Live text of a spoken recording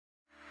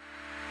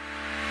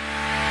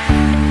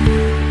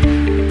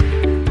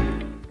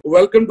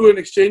welcome to an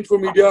Exchange for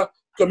Media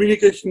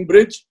communication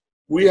bridge.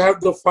 We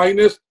have the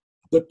finest,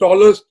 the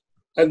tallest,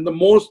 and the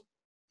most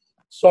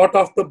sought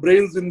after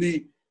brains in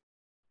the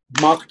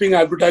marketing,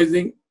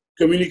 advertising,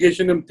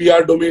 communication, and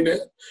PR domain.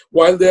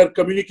 While they are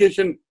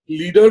communication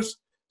leaders,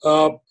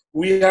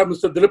 we have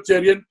Mr. Dilip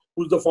Cherian,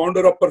 who's the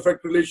founder of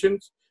Perfect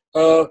Relations,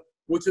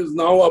 which is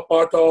now a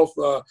part of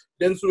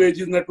Dentsu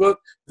Aegis network.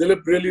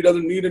 Dilip really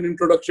doesn't need an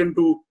introduction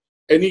to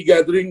any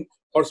gathering,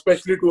 or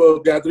especially to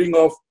a gathering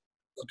of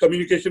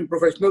communication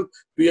professionals.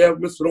 We have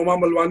Ms. Roma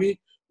Malwani,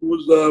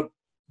 who's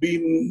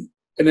been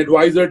an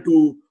advisor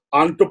to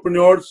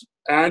entrepreneurs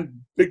and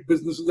big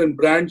businesses and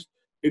brands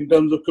in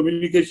terms of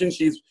communication.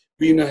 She's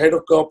been a head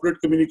of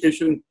corporate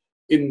communication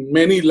in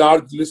many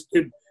large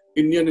listed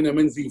Indian and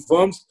MNC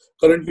firms.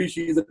 Currently,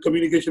 she is a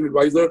communication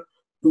advisor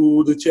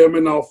to the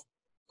chairman of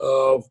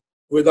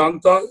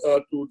Vedanta,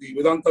 to the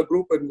Vedanta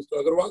Group, and Mr.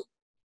 Agarwal.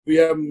 We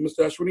have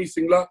Mr. Ashwini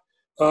Singla,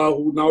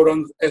 who now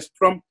runs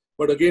Estrum,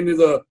 but again is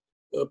a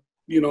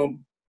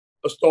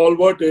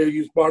stalwart.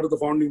 He's part of the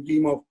founding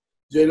team of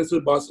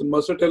Genesis, Boston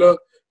Mercer Teller.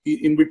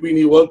 In between,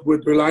 he worked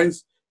with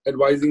Reliance,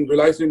 advising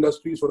Reliance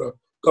Industries for a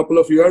couple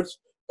of years.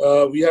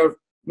 We have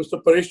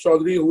Mr. Paresh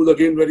Chaudhary, who's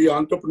again very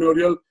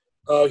entrepreneurial.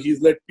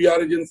 He's led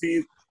PR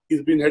agencies.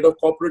 He's been head of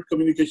corporate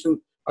communications.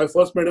 I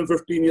first met him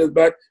 15 years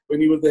back when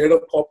he was the head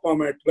of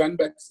Corpcom at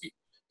Ranbaxy.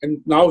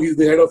 And now he's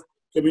the head of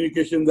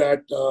communications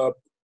at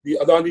the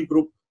Adani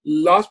Group.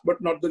 Last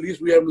but not the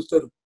least, we have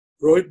Mr.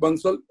 Rohit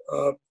Bansal,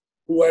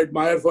 who I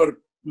admire for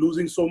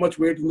losing so much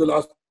weight in the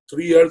last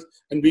 3 years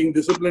and being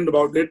disciplined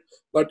about it.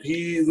 But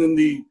he is in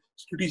the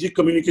strategic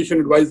communication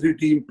advisory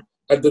team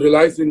at the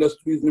Reliance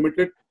Industries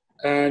Limited.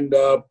 And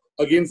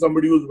again,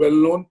 somebody who's well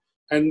known.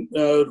 And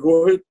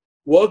Rohit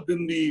worked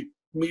in the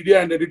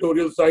media and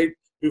editorial side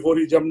before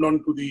he jumped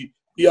onto the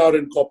PR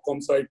and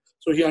Corpcom side.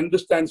 So he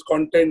understands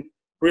content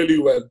really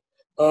well.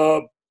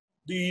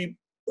 The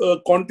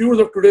contours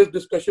of today's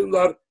discussions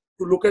are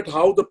to look at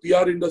how the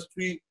PR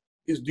industry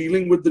is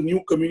dealing with the new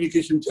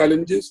communication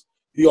challenges,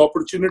 the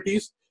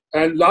opportunities,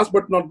 and last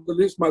but not the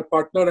least, my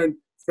partner and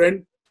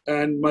friend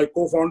and my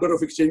co-founder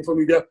of Exchange for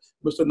Media,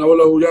 Mr. Naval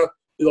Ahuja,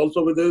 is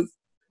also with us.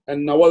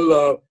 And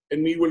Naval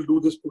and me will do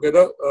this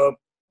together.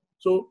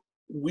 So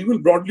we will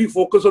broadly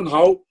focus on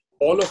how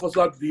all of us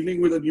are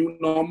dealing with a new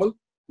normal.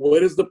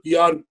 Where is the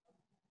PR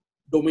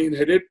domain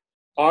headed?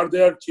 Are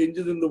there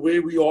changes in the way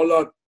we all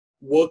are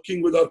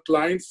working with our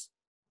clients?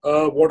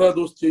 What are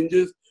those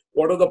changes?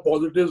 What are the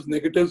positives,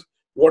 negatives?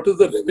 What is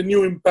the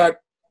revenue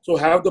impact? So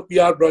have the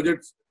PR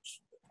budgets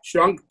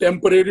shrunk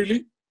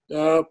temporarily?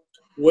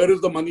 Where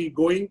is the money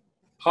going?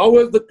 How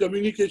has the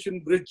communication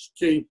bridge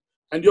changed?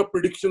 And your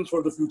predictions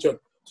for the future.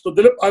 So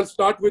Dilip, I'll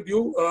start with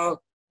you.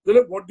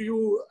 Dilip, what do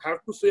you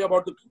have to say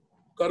about the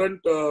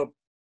current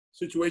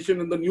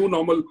situation and the new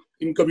normal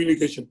in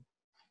communication?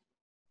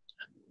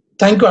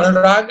 Thank you,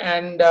 Anurag.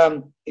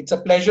 And it's a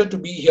pleasure to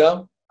be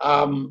here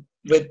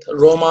with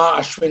Roma,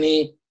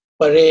 Ashwini,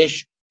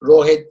 Paresh,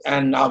 Rohit,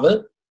 and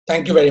Naval.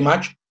 Thank you very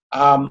much.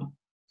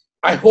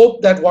 I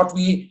hope that what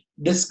we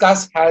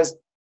discuss has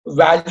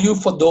value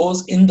for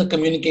those in the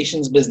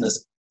communications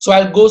business. So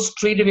I'll go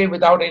straight away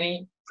without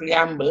any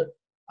preamble.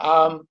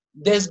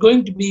 There's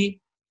going to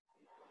be,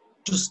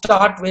 to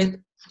start with,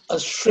 a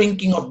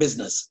shrinking of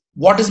business.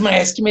 What is my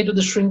estimate of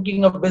the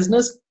shrinking of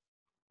business?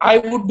 I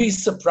would be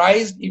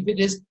surprised if it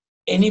is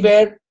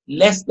anywhere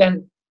less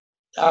than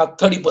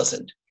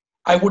 30%.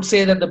 I would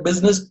say that the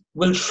business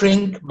will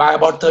shrink by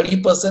about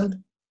 30%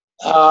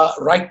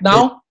 right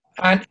now.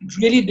 And it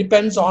really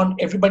depends on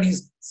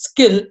everybody's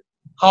skill,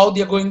 how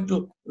they're going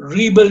to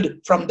rebuild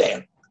from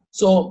there.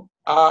 So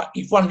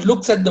if one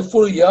looks at the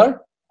full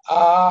year,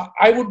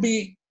 I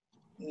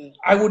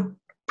would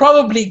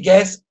probably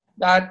guess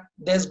that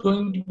there's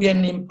going to be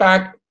an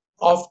impact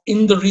of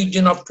in the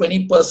region of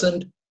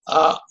 20%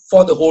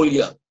 for the whole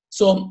year.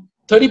 So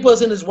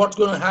 30% is what's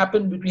going to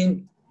happen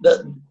between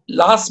the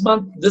last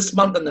month, this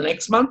month, and the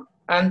next month.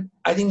 And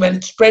I think when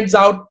it spreads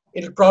out,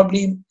 it'll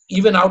probably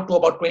even out to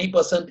about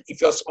 20%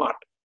 if you're smart.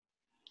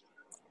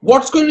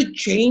 What's going to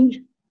change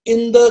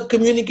in the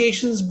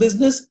communications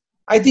business?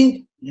 I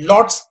think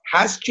lots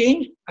has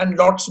changed and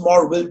lots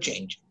more will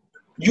change.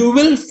 You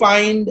will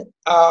find,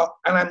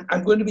 and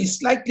I'm going to be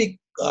slightly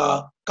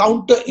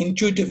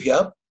counterintuitive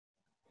here.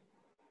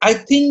 I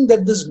think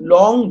that this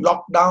long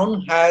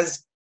lockdown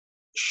has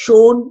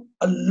shown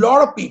a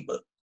lot of people,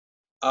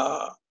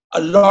 a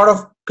lot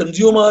of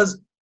consumers,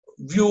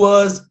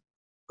 viewers,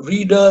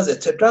 readers,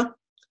 etc.,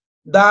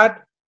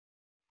 that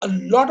a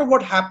lot of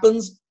what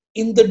happens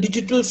in the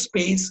digital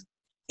space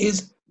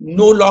is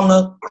no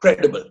longer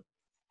credible.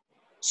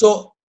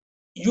 So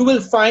you will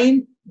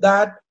find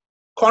that,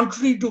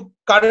 contrary to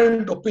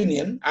current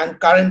opinion and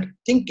current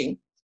thinking,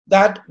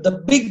 that the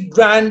big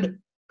brand,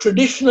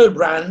 traditional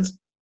brands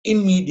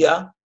in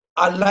media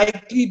are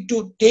likely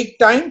to take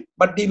time,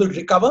 but they will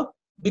recover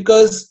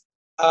because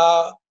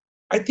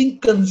I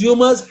think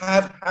consumers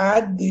have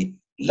had the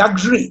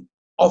luxury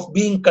of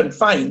being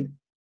confined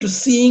to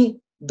seeing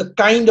the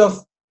kind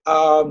of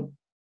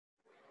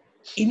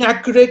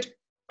inaccurate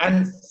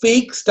and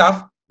fake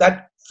stuff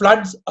that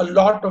floods a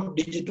lot of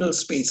digital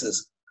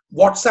spaces.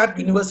 WhatsApp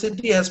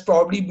University has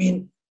probably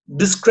been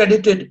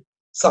discredited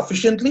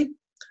sufficiently,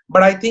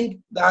 but I think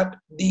that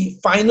the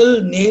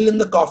final nail in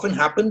the coffin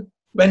happened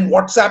when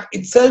WhatsApp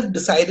itself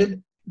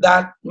decided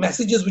that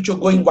messages which are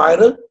going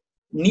viral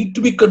need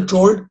to be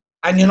controlled,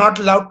 and you're not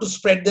allowed to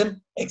spread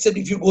them except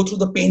if you go through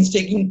the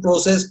painstaking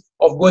process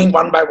of going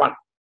one by one.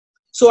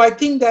 So I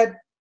think that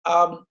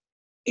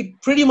it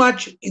pretty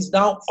much is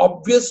now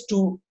obvious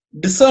to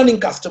discerning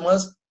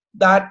customers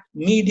that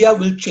media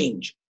will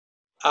change.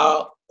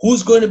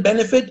 Who's going to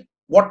benefit,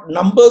 what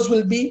numbers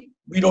will be,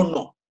 we don't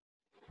know.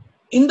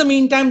 In the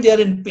meantime, they are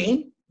in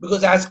pain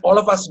because, as all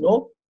of us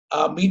know,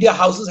 media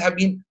houses have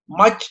been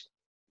much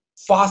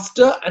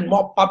faster and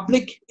more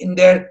public in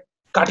their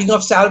cutting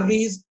of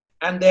salaries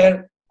and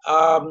their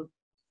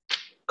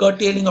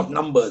curtailing of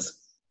numbers.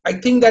 I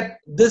think that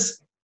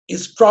this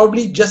is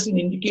probably just an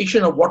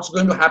indication of what's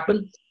going to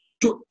happen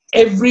to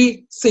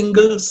every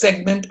single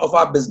segment of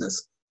our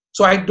business.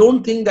 So I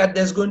don't think that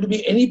there's going to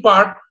be any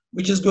part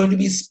which is going to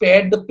be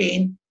spared the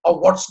pain of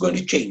what's going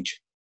to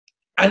change.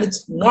 And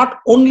it's not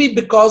only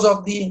because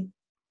of the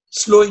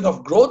slowing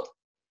of growth.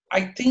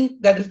 I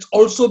think that it's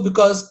also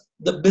because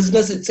the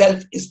business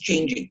itself is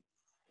changing.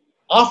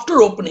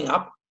 After opening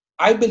up,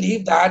 I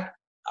believe that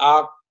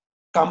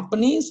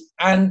companies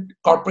and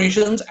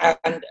corporations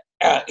and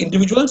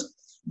individuals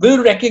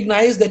will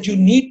recognize that you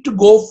need to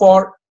go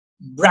for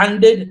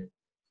branded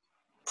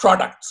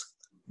products.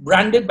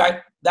 Branded,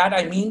 by that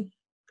I mean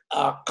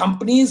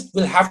companies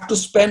will have to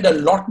spend a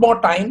lot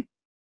more time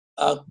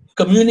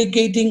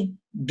communicating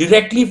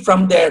directly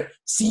from their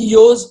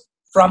CEOs,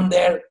 from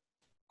their,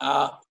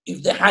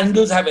 if the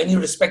handles have any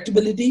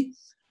respectability,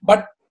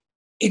 but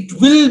it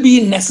will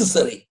be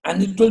necessary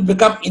and it will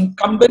become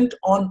incumbent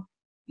on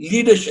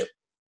leadership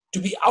to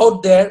be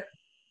out there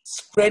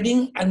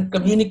spreading and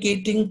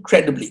communicating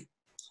credibly.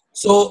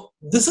 So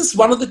this is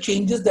one of the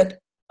changes that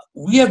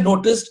we have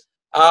noticed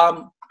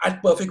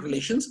at Perfect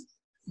Relations,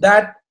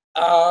 that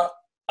a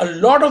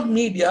lot of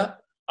media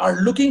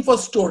are looking for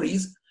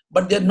stories,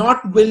 but they're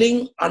not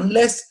willing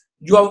unless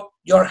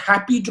you're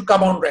happy to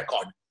come on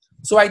record.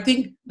 So I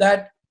think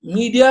that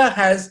media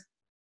has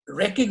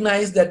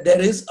recognized that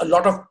there is a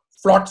lot of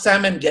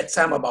flotsam and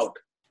jetsam about.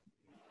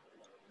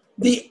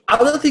 The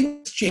other thing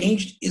that's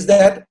changed is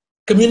that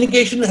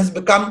communication has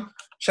become,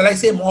 shall I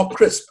say, more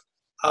crisp.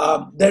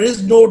 There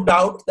is no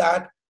doubt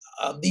that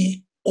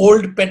the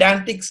old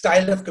pedantic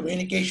style of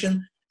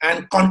communication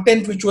and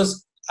content which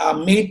was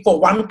made for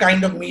one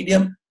kind of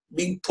medium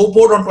being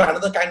poured onto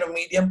another kind of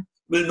medium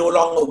will no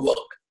longer work.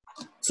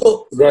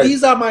 So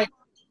These are my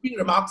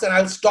remarks, and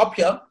I'll stop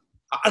here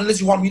unless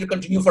you want me to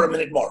continue for a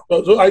minute more.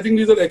 So I think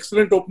these are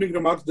excellent opening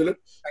remarks, Dilip,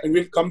 and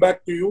we'll come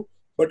back to you.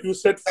 But you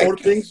said four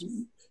things.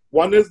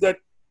 One is that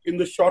in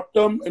the short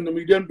term and the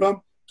medium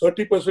term,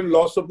 30%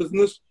 loss of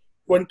business,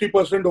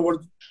 20%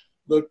 over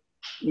the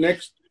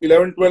next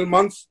 11, 12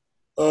 months.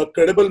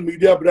 Credible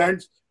media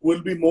brands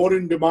will be more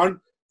in demand.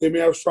 They may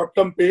have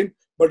short-term pain,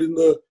 but in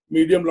the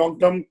medium, long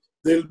term,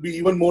 they'll be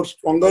even more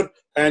stronger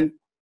and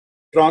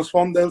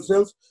transform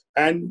themselves.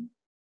 And,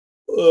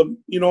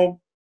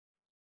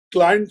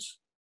 clients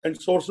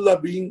and sources are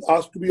being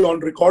asked to be on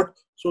record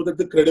so that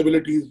the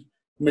credibility is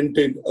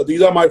maintained.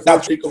 These are my four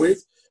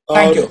takeaways.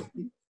 Thank you.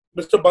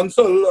 Mr.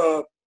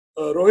 Bansal,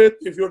 Rohit,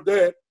 if you're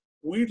there,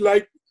 we'd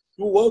like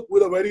to work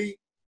with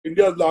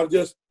India's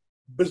largest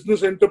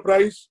business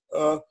enterprise,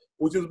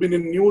 which has been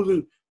in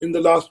news in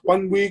the last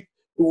 1 week,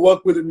 to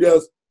work with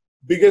India's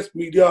biggest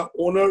media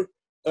owner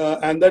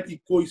and that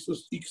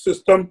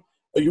ecosystem.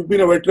 You've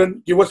been a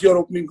veteran. Give us your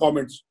opening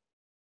comments.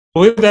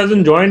 Rohit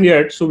hasn't joined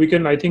yet, so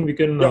I think we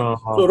can. Yeah.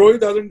 So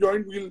Rohit hasn't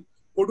joined. We'll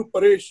go to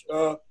Paresh.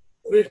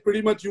 Paresh,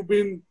 pretty much you've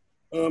been,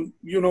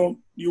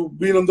 you've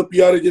been on the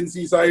PR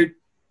agency side.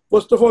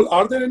 First of all,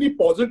 are there any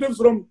positives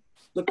from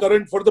the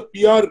current for the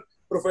PR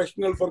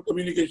professional, for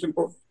communication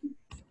professional?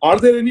 Are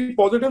there any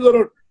positives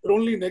or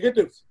only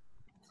negatives?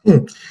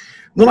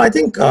 No, I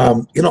think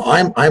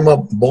I'm a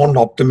born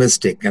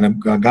optimistic and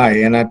a guy,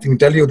 and I can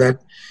tell you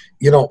that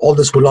all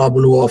this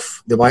hullabaloo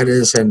of the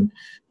virus and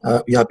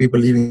people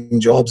leaving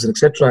jobs and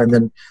etc., and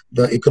then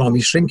the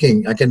economy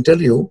shrinking. I can tell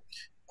you,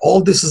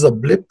 all this is a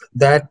blip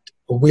that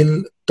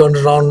will turn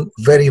around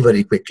very,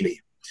 very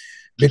quickly,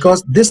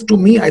 because this, to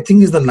me, I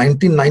think is the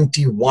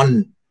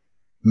 1991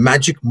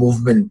 magic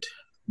movement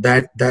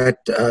that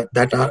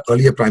our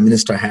earlier Prime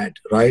Minister had.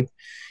 Right?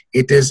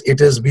 It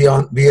is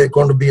beyond. We are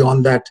going to be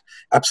on that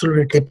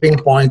absolutely tipping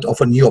point of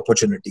a new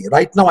opportunity.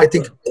 Right now, I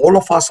think all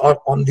of us are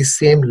on the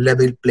same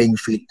level playing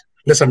field.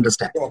 Let's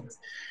understand.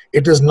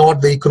 It is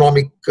not the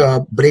economic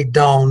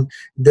breakdown.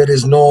 There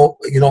is no,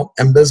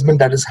 embezzlement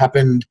that has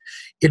happened.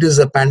 It is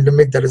a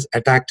pandemic that has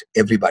attacked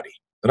everybody,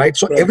 right?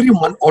 So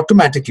everyone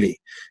automatically,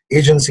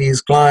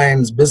 agencies,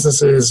 clients,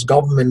 businesses,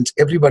 government,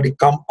 everybody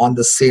come on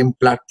the same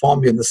platform,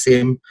 on the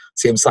same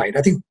side.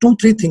 I think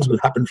 2-3 things will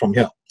happen from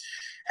here,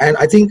 and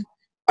I think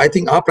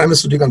our Prime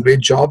Minister is doing a great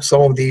job.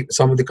 Some of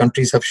the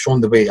countries have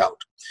shown the way out.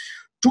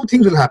 2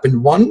 things will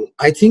happen. One,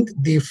 I think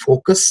the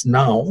focus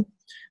now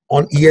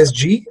on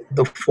ESG,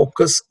 the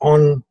focus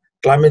on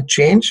climate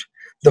change,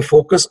 the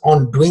focus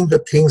on doing the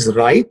things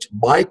right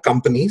by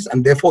companies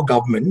and therefore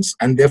governments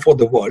and therefore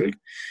the world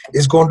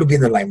is going to be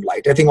in the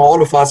limelight. I think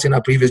all of us in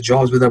our previous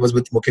jobs, whether I was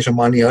with Mukesh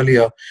Ambani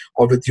earlier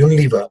or with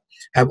Unilever,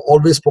 have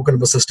always spoken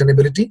about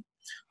sustainability.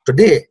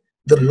 Today,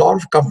 there are a lot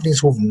of companies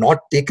who have not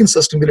taken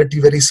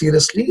sustainability very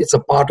seriously. It's a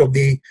part of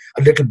a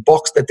little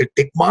box that they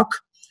tick mark.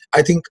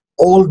 I think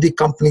all the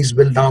companies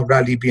will now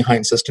rally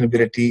behind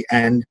sustainability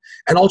and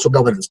also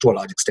governance to a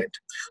large extent.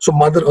 So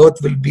Mother Earth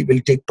will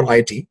take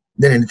priority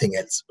than anything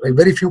else. Right?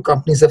 Very few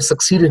companies have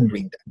succeeded in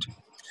doing that.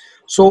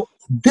 So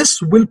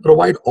this will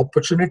provide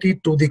opportunity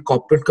to the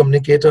corporate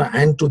communicator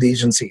and to the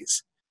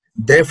agencies,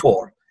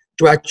 therefore,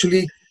 to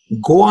actually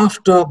go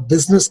after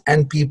business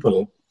and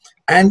people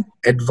and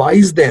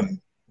advise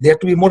them. They have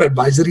to be more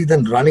advisory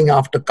than running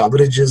after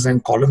coverages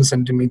and column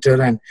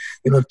centimeter and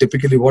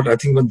typically what I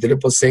think when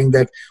Dilip was saying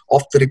that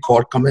off the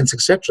record comments,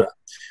 etc.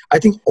 I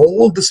think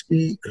all this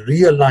be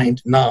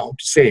realigned now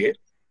to say,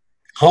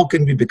 how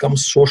can we become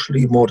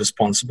socially more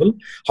responsible?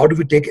 How do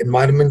we take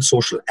environment,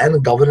 social,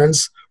 and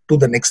governance to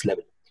the next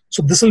level?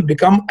 So this will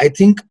become, I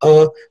think,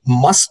 a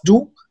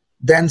must-do.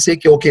 Then say,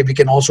 okay, we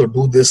can also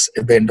do this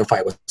at the end of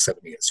 5 or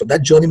 7 years. So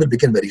that journey will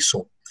begin very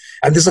soon,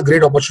 and this is a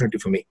great opportunity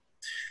for me.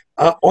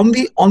 On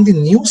the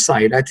news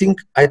side, I think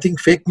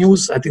fake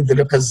news. I think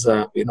Dilip has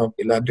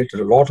elaborated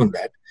a lot on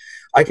that.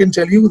 I can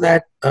tell you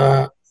that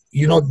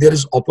there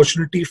is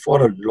opportunity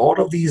for a lot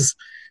of these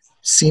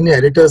senior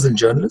editors and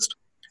journalists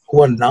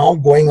who are now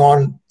going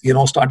on,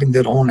 starting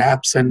their own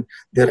apps and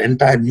their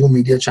entire new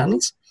media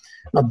channels.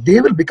 Now they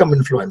will become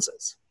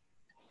influencers.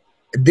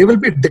 There will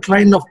be a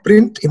decline of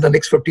print in the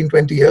next 15,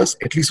 20 years,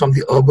 at least on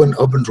the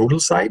urban-rural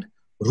side.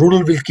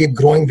 Rural will keep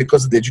growing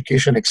because of the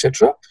education,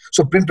 etc.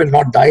 So print will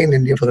not die in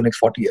India for the next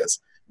 40 years.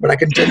 But I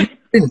can tell you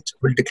print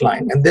will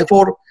decline. And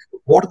therefore,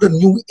 what are the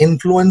new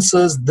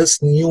influencers this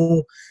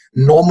new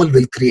normal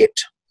will create?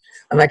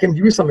 And I can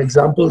give you some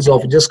examples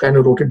of, just kind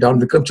of wrote it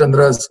down, Vikram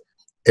Chandra's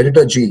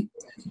Editor G,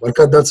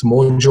 Barkadat's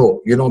Mojo,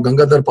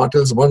 Gangadhar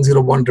Patil's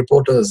 101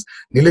 Reporters,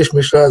 Nilesh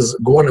Mishra's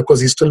Go On, of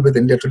course, he's still with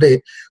India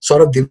Today,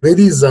 Saurabh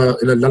Dwivedi's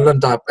Lallan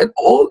Tap, and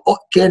all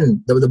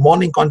Ken, the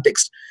Morning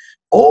Context.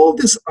 All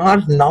these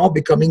are now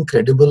becoming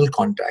credible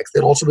contacts.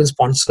 They're also being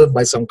sponsored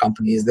by some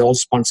companies. They're also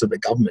sponsored by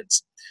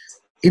governments.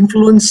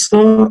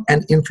 Influencer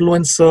and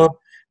influencer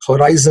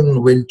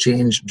horizon will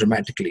change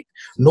dramatically.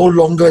 No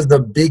longer is the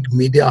big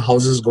media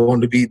houses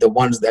going to be the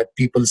ones that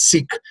people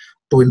seek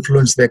to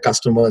influence their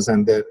customers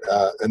and their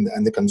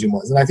the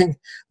consumers. And I think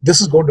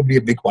this is going to be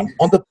a big one.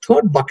 On the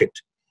third bucket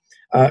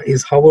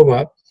is,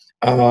 however,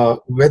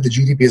 where the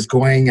GDP is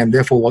going and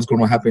therefore what's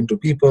going to happen to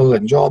people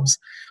and jobs.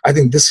 I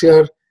think this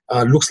year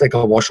looks like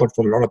a washout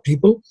for a lot of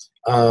people.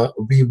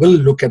 We will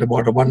look at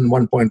about a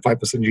 1.5%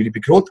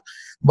 GDP growth.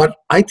 But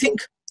I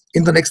think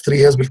in the next 3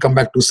 years, we'll come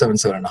back to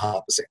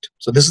 7.5%.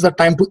 So this is the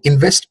time to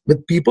invest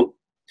with people.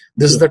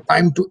 This is the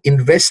time to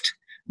invest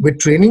with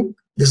training.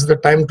 This is the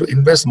time to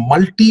invest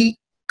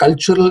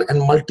multicultural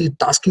and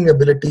multitasking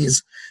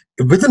abilities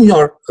within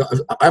your,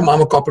 I'm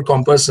a corporate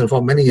comm person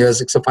for many years,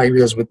 6 or 5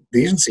 years with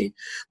the agency,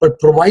 but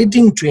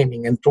providing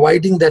training and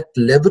providing that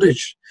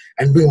leverage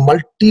and doing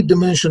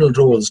multi-dimensional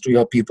roles to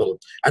your people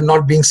and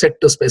not being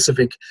sector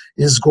specific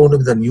is going to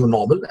be the new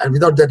normal. And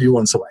without that, you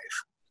won't survive.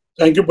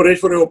 Thank you, Paresh,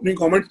 for your opening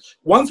comments.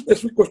 One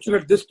specific question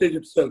at this stage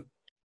itself.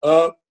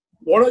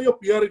 What are your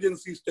PR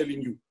agencies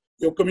telling you?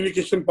 Your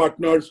communication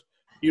partners,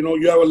 you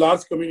have a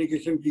large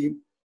communication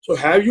team. So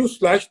have you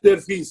slashed their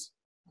fees?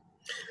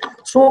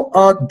 So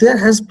there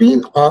has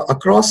been,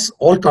 across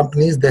all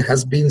companies, there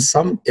has been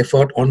some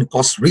effort on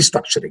cost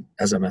restructuring,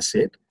 as I must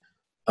say.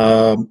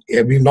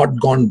 We've not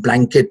gone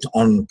blanket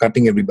on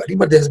cutting everybody,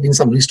 but there has been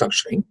some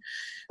restructuring.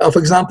 For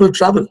example,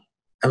 travel.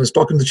 I was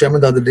talking to the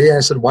chairman the other day. I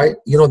said, why,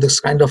 this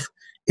kind of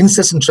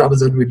incessant travel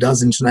that we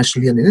does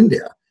internationally and in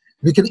India,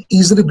 we can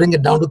easily bring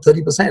it down to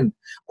 30%.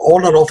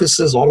 All our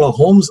offices, all our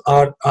homes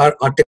are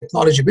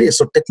technology based.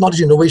 So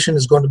technology innovation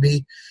is going to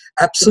be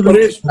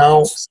absolutely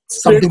now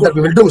something that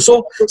we will do.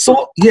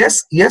 So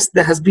yes,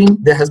 there has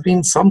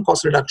been some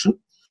cost reduction,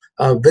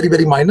 very,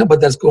 very minor, but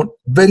that's gone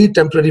very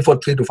temporary for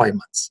 3 to 5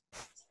 months.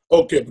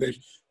 Okay,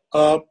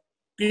 Paresh.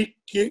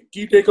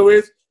 Key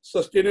takeaways: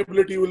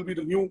 sustainability will be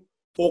the new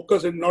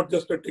focus and not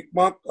just a tick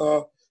mark.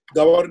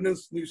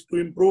 Governance needs to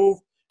improve.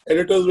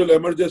 Editors will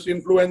emerge as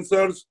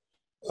influencers.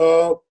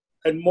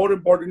 And more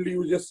importantly,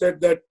 you just said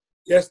that,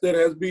 yes, there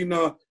has been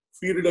a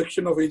fee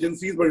reduction of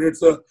agencies, but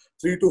it's a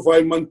 3 to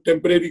 5 month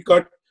temporary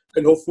cut,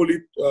 and hopefully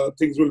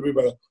things will be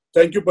better.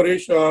 Thank you,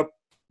 Paresh.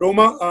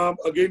 Roma,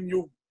 again,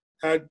 you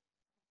had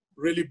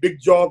really big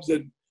jobs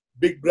and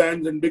big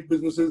brands and big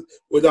businesses.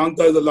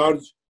 Vedanta is a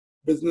large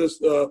business.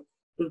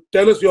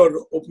 Tell us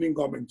your opening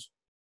comments.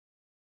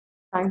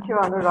 Thank you,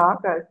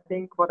 Anurag. I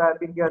think what I've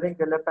been hearing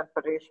Dilip and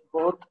Paresh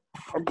both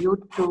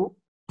allude to,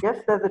 yes,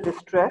 there's a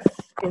distress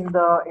in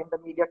the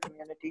media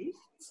community,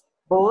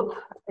 both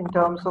in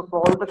terms of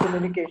all the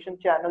communication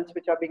channels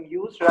which are being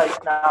used right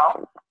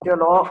now.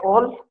 They're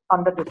all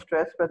under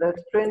distress, whether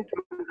it's print,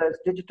 whether it's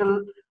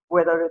digital,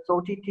 whether it's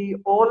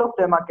OTT, all of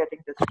them are getting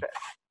distressed.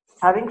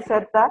 Having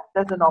said that,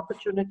 there's an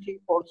opportunity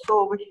also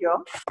over here.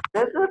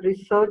 There's a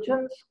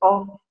resurgence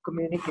of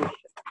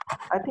communication.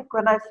 I think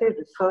when I say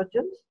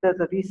resurgence, there's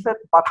a reset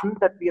button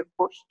that we have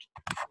pushed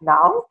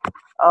now,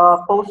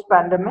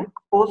 post-pandemic,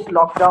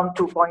 post-lockdown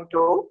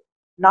 2.0.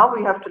 Now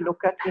we have to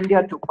look at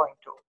India 2.0.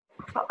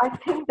 So I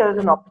think there's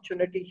an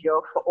opportunity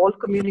here for all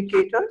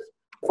communicators,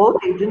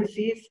 both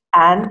agencies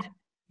and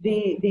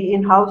the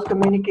in-house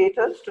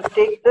communicators, to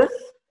take this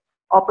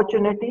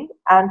opportunity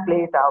and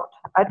play it out.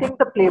 I think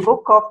the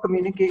playbook of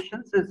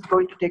communications is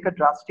going to take a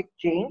drastic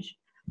change,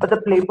 but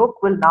the playbook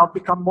will now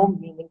become more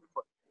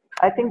meaningful.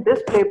 I think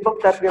this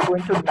playbook that we are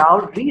going to now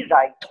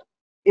rewrite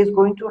is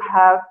going to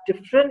have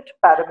different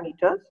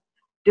parameters,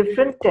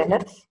 different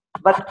tenets,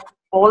 but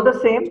all the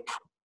same,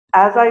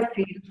 as I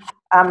feel,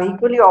 I'm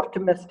equally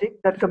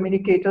optimistic that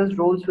communicators'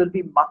 roles will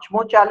be much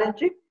more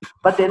challenging,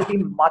 but they'll be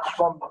much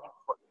more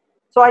meaningful.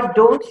 So I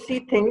don't see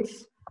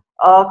things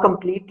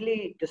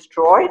completely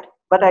destroyed,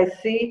 but I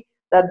see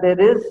that there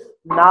is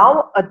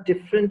now a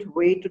different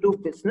way to do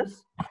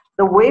business.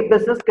 The way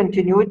business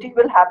continuity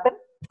will happen,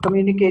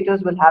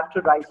 communicators will have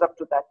to rise up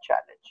to that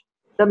challenge.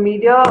 The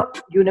media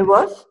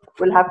universe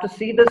will have to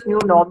see this new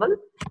normal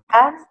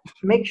and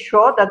make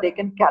sure that they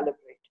can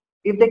calibrate.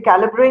 If they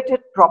calibrate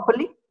it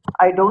properly,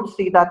 I don't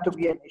see that to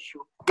be an issue.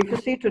 If you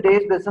see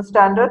today's business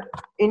standard,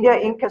 India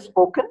Inc. has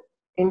spoken.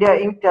 India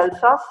Inc.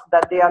 tells us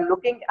that they are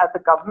looking at the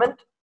government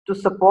to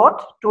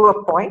support to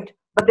a point,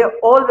 but they're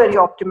all very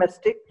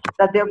optimistic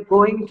that they're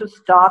going to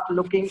start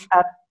looking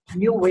at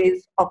new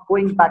ways of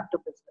going back to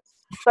business.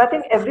 So I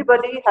think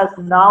everybody has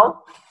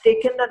now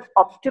taken an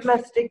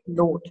optimistic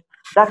note.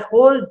 That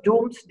whole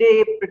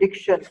doomsday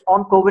prediction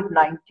on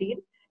COVID-19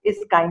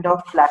 is kind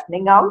of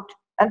flattening out,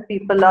 and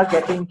people are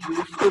getting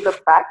used to the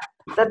fact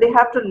that they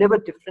have to live a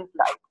different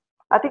life.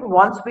 I think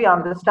once we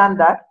understand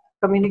that,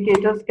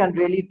 communicators can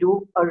really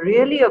do a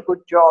good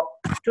job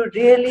to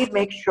really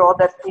make sure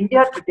that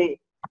India today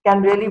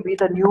can really be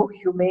the new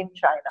humane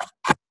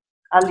China.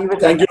 I'll leave it.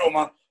 Thank you,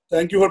 Roma.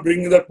 Thank you for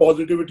bringing that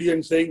positivity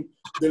and saying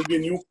there'll be a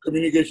new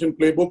communication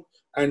playbook,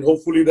 and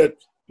hopefully that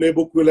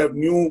playbook will have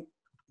new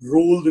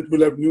rules, it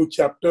will have new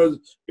chapters,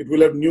 it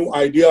will have new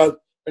ideas,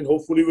 and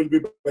hopefully will be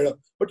better.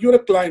 But you're a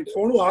client. I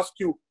want to ask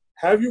you,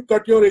 have you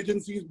cut your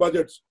agency's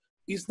budgets?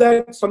 Is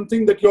that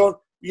something that your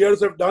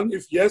peers have done?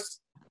 If yes,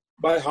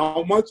 by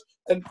how much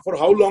and for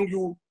how long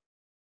you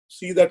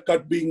see that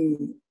cut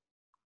being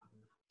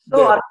there?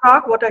 So,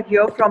 Anurag, what I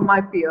hear from my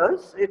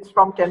peers, it's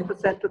from 10%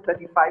 to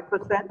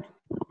 35%,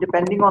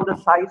 depending on the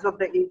size of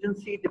the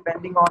agency,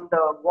 depending on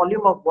the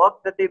volume of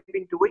work that they've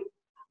been doing.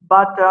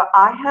 But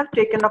I have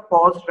taken a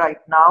pause right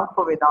now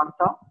for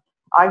Vedanta.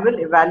 I will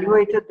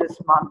evaluate it this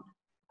month.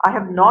 I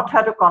have not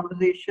had a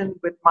conversation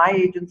with my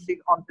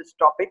agency on this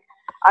topic.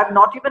 I've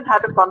not even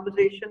had a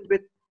conversation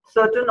with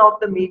certain of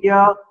the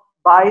media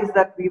buys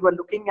that we were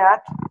looking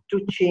at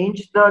to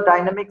change the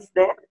dynamics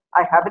there.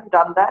 I haven't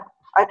done that.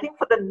 I think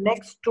for the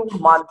next 2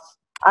 months,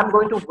 I'm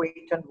going to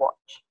wait and watch.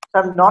 So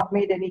I've not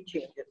made any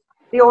changes.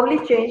 The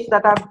only change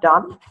that I've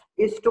done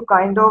is to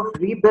kind of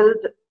rebuild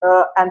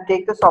and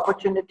take this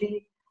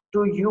opportunity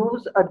to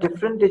use a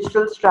different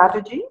digital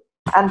strategy,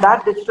 and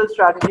that digital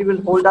strategy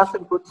will hold us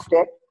in good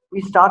stead.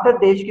 We started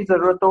Desh Ki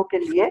Zaruraton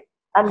Ke Liye,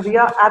 and we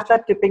are at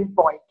that tipping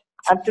point.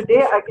 And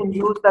today I can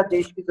use that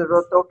Desh Ki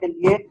Zaruraton Ke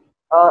Liye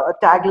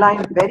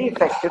tagline very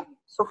effectively.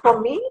 So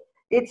for me,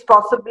 it's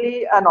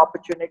possibly an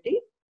opportunity,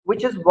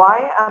 which is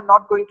why I'm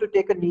not going to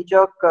take a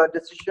knee-jerk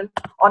decision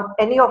on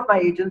any of my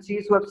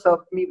agencies who have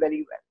served me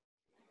very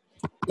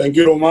well. Thank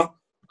you, Roma.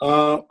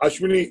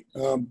 Ashwini,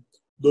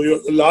 though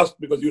you're the last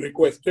because you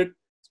requested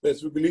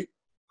specifically,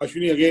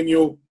 Ashwini, again,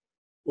 you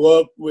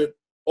work with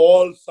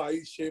all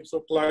size, shapes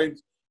of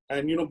clients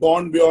and,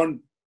 gone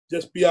beyond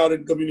just PR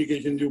and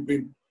communications. You've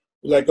been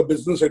like a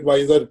business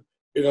advisor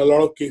in a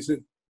lot of cases.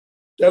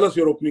 Tell us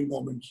your opening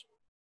comments.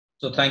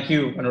 So thank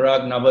you,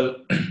 Anurag, Naval.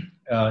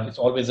 It's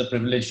always a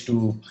privilege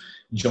to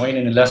join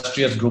an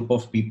illustrious group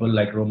of people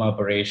like Roma,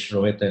 Paresh,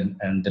 Rohit,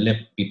 and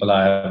Dilip, people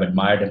I have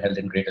admired and held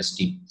in great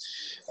esteem.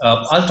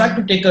 I'll try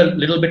to take a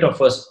little bit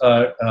of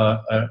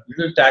a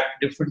little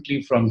tack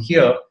differently from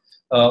here.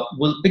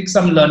 We'll pick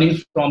some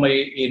learnings from a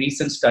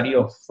recent study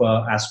of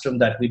Astrum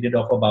that we did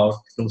of about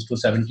close to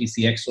 70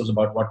 CXOs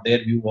about what their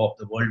view of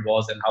the world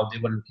was and how they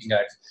were looking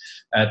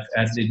at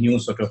the new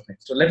sort of thing.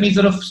 So let me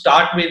sort of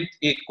start with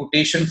a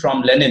quotation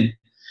from Lenin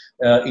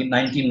in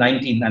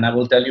 1919, and I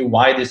will tell you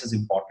why this is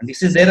important. He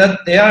says,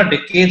 there are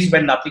decades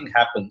when nothing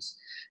happens,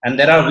 and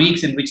there are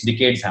weeks in which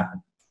decades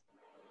happen.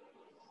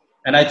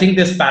 And I think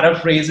this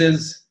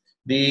paraphrases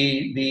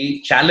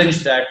the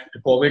challenge that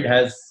COVID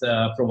has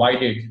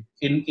provided.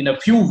 In a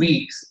few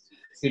weeks,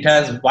 it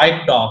has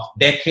wiped off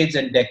decades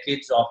and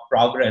decades of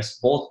progress,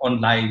 both on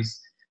lives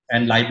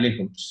and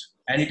livelihoods.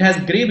 And it has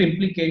grave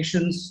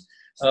implications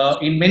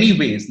in many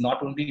ways,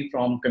 not only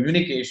from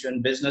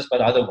communication, business,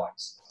 but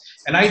otherwise.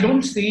 And I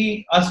don't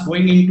see us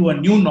going into a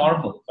new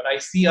normal, but I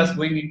see us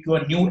going into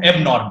a new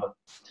abnormal.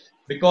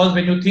 Because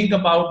when you think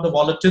about the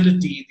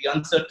volatility, the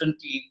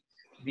uncertainty,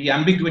 the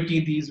ambiguity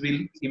these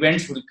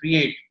events will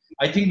create,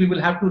 I think we will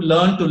have to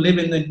learn to live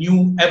in the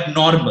new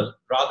abnormal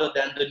rather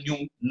than the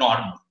new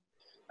normal.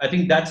 I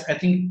think that's,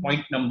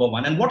 point number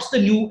one. And what's the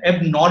new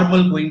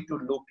abnormal going to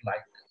look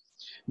like?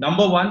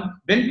 Number one,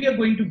 when we are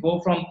going to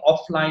go from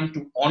offline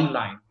to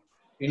online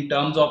in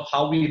terms of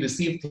how we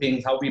receive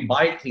things, how we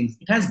buy things,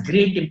 it has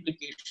great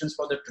implications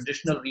for the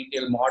traditional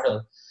retail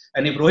model.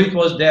 And if Rohit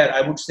was there,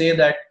 I would say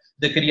that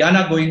the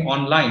Kiryana going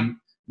online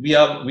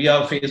via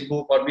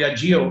Facebook or via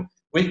Geo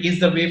is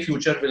the way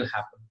future will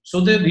happen.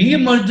 So the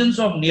re-emergence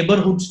of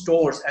neighborhood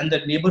stores and the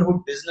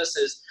neighborhood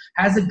businesses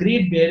has a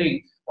great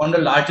bearing on the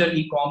larger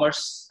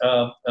e-commerce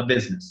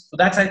business. So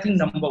that's, I think,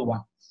 number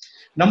one.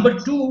 Number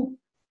two,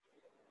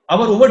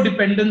 our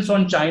over-dependence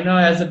on China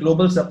as a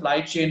global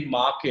supply chain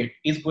market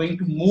is going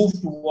to move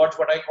towards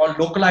what I call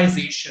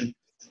localization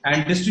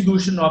and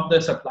distribution of the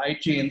supply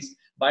chains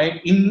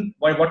by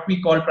what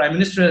we call, Prime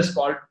Minister has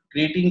called,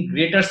 creating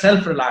greater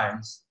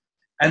self-reliance.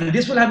 And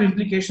this will have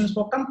implications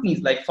for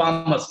companies like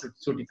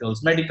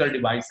pharmaceuticals, medical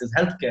devices,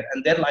 healthcare,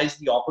 and there lies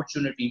the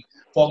opportunity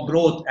for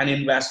growth and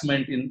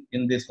investment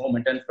in this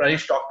moment. And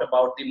Paresh talked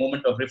about the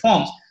moment of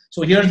reforms.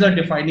 So here's a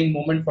defining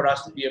moment for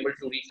us to be able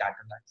to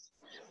recapitalize.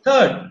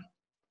 Third,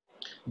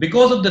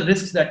 because of the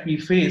risks that we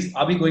face,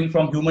 are we going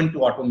from human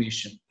to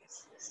automation?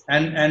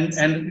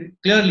 And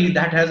clearly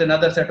that has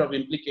another set of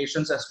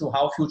implications as to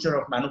how future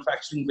of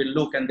manufacturing will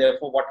look, and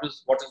therefore what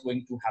is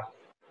going to happen.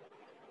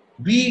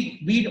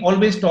 We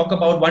always talk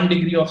about 1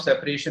 degree of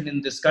separation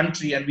in this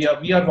country, and we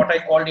are what I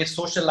call a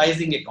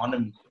socializing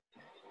economy.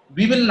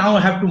 We will now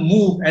have to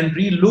move and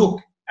relook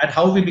at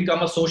how we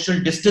become a social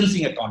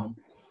distancing economy.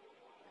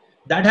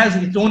 That has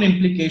its own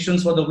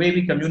implications for the way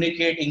we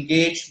communicate,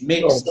 engage,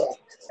 mix,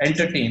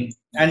 entertain,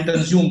 and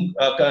consume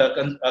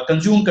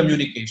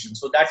communication.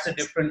 So that's a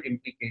different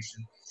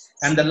implication.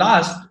 And the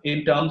last,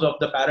 in terms of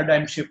the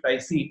paradigm shift I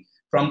see,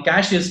 from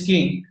cash is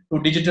king to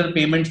digital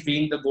payments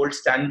being the gold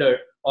standard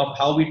of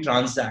how we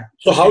transact.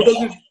 So how does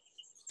it?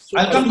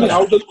 I'll come to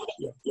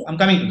that. I'm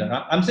coming to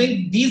that. I'm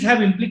saying these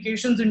have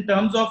implications in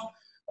terms of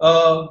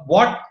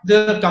what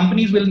the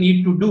companies will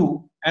need to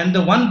do. And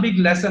the one big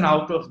lesson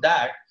out of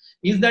that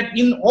is that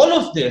in all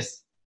of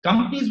this,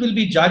 companies will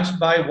be judged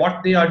by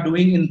what they are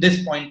doing in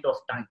this point of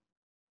time.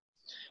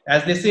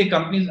 As they say,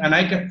 companies, and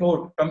I can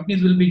quote,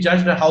 companies will be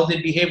judged on how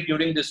they behave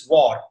during this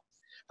war,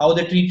 how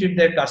they treated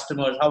their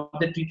customers, how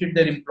they treated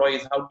their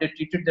employees, how they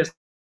treated their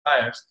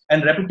suppliers,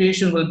 and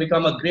reputation will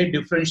become a great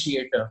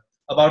differentiator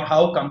about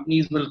how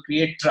companies will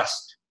create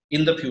trust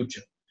in the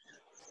future.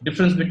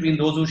 Difference between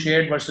those who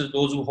shared versus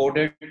those who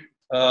hoarded,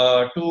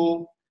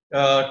 to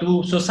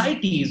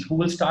societies who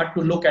will start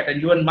to look at,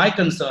 and you and my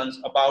concerns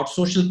about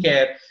social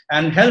care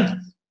and health.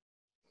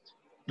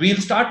 We'll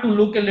start to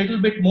look a little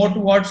bit more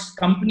towards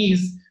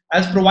companies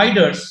as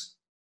providers.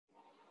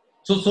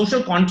 So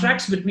social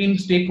contracts between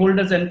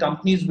stakeholders and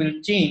companies will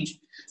change.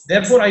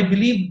 Therefore, I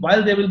believe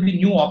while there will be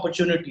new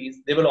opportunities,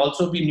 there will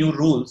also be new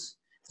rules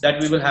that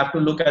we will have to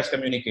look as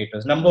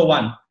communicators. Number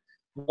one,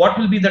 what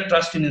will be the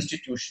trust in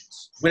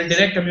institutions? Will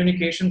direct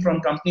communication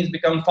from companies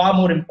become far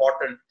more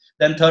important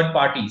than third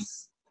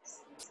parties?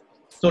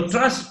 So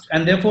trust,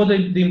 and therefore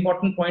the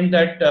important point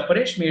that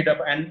Paresh made up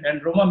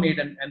and Roma made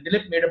and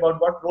Dilip made about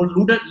what role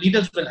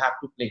leaders will have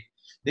to play.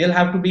 They'll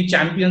have to be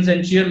champions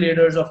and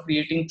cheerleaders of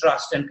creating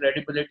trust and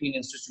credibility in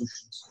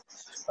institutions.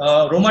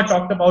 Roma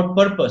talked about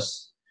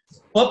purpose.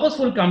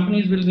 Purposeful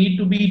companies will need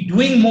to be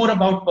doing more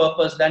about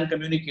purpose than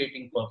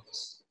communicating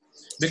purpose.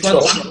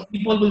 Because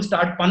people will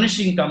start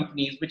punishing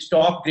companies which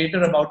talk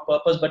greater about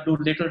purpose but do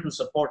little to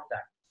support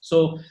that.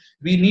 So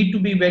we need to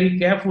be very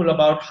careful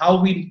about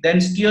how we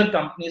then steer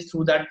companies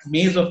through that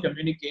maze of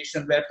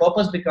communication where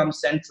purpose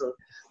becomes central,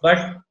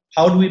 but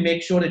how do we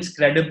make sure it's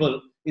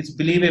credible, it's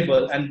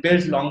believable, and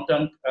builds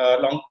long-term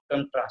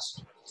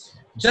trust.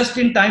 Just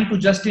in time to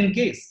just in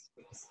case.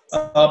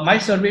 My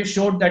survey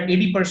showed that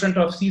 80%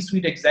 of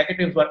C-suite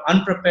executives were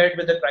unprepared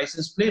with the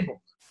crisis playbook.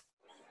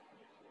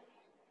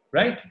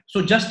 Right?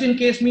 So just in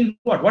case means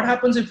what? What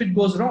happens if it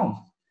goes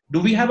wrong?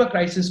 Do we have a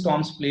crisis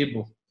comms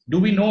playbook? Do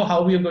we know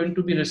how we are going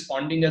to be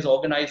responding as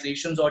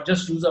organizations, or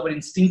just use our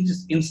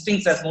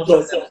instincts as most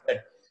of them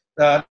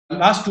said?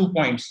 Last 2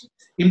 points.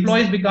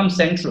 Employees become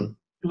central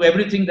to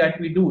everything that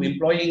we do.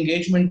 Employee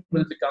engagement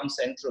will become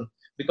central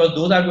because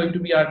those are going to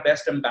be our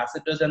best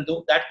ambassadors, and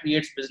that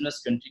creates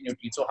business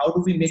continuity. So how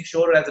do we make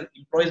sure as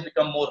employees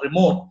become more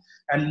remote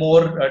and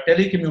more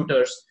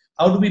telecommuters,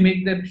 how do we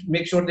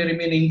make sure they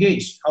remain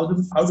engaged? How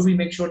do we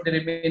make sure they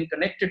remain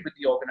connected with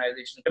the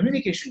organization?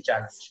 Communication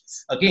challenge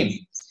again.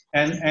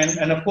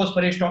 And of course,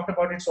 Paresh talked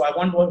about it, so I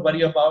won't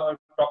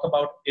talk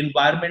about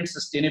environment,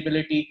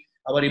 sustainability,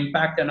 our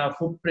impact and our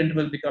footprint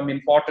will become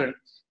important.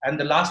 And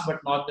the last but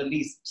not the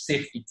least,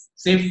 safety.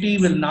 Safety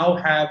will now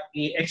have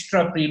an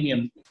extra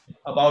premium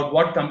about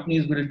what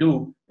companies will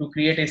do to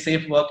create a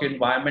safe work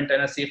environment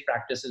and a safe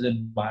practices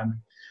environment.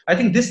 I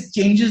think this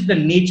changes the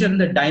nature and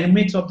the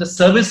dynamics of the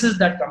services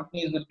that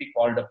companies will be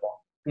called upon.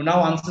 To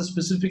now answer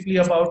specifically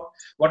about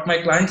what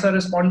my clients are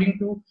responding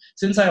to,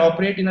 since I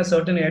operate in a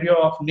certain area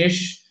of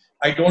niche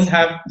I don't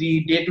have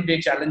the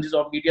day-to-day challenges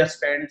of media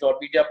spends or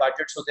media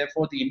budgets. So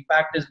therefore, the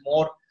impact is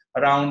more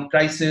around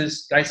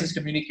crisis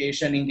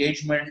communication,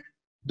 engagement,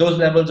 those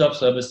levels of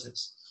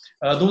services.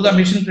 Those are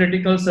mission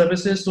critical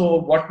services. So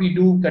what we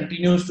do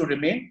continues to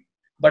remain.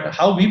 But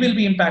how we will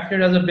be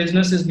impacted as a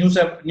business is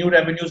new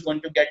revenue is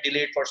going to get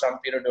delayed for some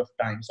period of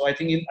time. So I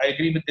think I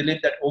agree with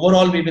Dilip that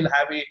overall we will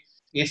have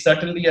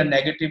certainly a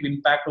negative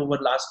impact over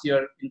last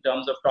year in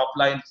terms of top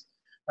lines,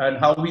 and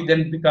how we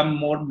then become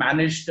more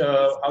managed.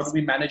 How do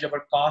we manage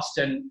our cost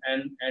and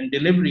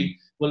delivery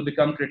will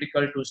become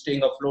critical to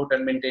staying afloat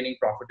and maintaining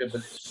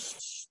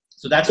profitability.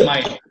 So that's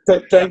my.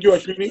 Thank you,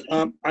 Ashwini.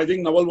 I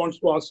think Naval wants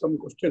to ask some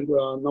questions.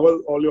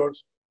 Naval, all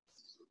yours.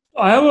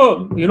 I have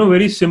a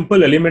very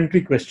simple elementary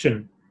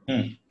question.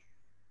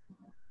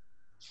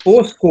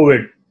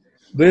 Post-COVID,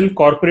 will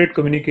corporate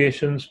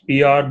communications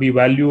PR be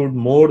valued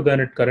more than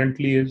it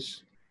currently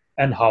is,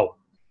 and how?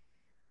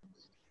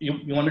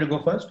 You want me to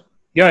go first?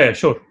 Yeah,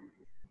 sure.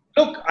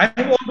 Look, I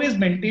have always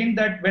maintained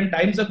that when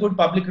times are good,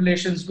 public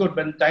relations good.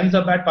 When times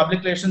are bad, public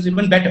relations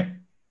even better.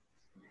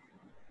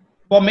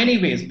 For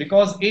many ways,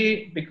 because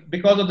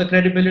because of the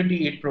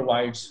credibility it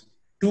provides.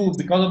 2,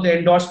 because of the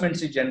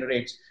endorsements it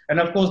generates. And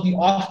of course, the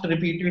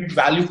oft-repeated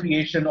value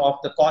creation of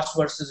the cost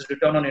versus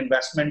return on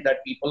investment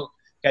that people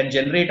can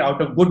generate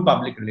out of good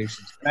public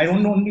relations. And I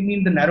don't only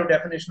mean the narrow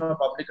definition of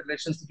public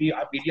relations to be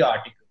media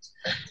articles.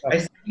 I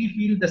simply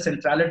feel the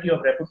centrality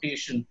of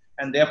reputation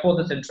and therefore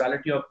the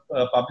centrality of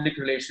public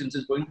relations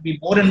is going to be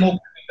more and more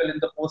critical in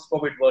the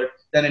post-COVID world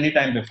than any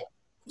time before.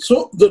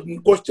 So the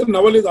question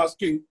Naval is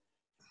asking,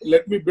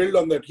 let me build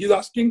on that. He's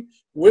asking,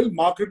 will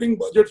marketing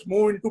budgets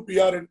move into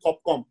PR and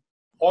Copcom?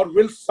 Or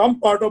will some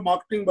part of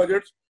marketing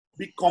budgets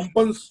be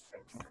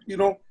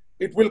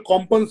it will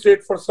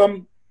compensate for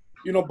some,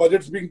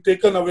 budgets being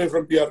taken away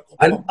from PR?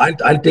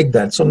 I'll take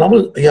that. So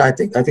Naval, yeah, I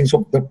think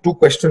so. The 2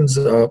 questions,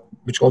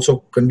 which also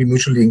can be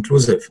mutually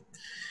inclusive.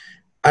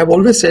 I've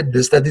always said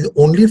this, that the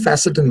only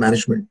facet in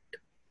management,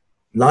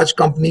 large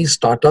companies,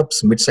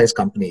 startups, mid-sized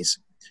companies,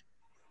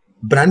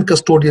 brand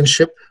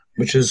custodianship,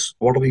 which is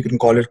whatever you can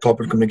call it,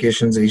 corporate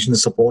communications, agent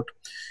support,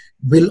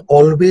 will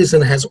always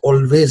and has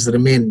always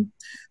remained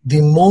the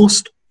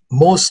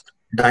most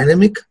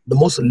dynamic, the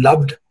most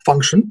loved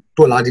function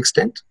to a large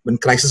extent. When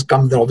crisis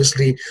comes,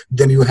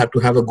 then you have to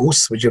have a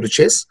goose which you have to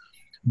chase.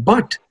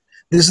 But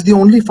this is the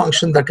only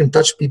function that can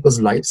touch people's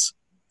lives.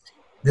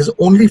 This is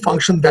the only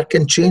function that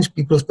can change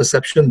people's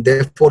perception,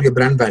 therefore your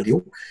brand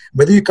value,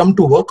 whether you come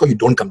to work or you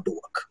don't come to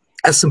work.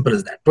 As simple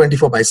as that.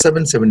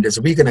 24/7, 7 days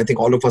a week. And I think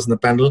all of us in the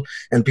panel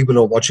and people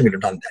who are watching it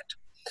have done that.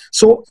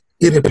 So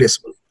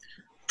irreplaceable.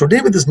 Today,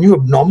 with this new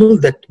abnormal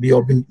that we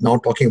have been now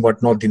talking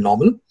about, not the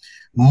normal,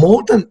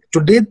 more than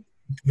today,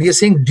 we are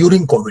saying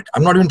during COVID.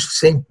 I'm not even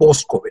saying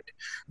post-COVID.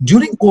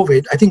 During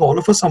COVID, I think all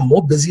of us are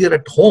more busier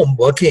at home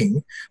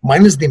working,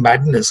 minus the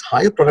madness,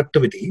 higher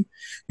productivity,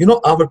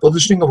 our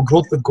positioning of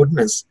growth with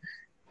goodness.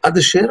 At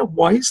the share of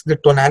voice, the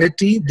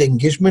tonality, the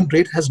engagement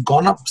rate has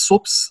gone up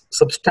so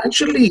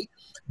substantially,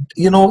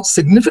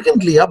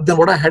 significantly up than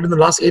what I had in the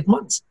last 8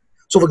 months.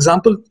 So, for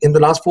example, in the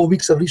last 4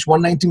 weeks, I've reached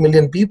 190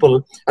 million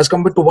people as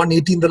compared to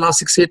 180 in the last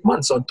 6-8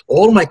 months. So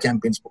all my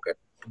campaigns put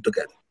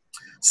together.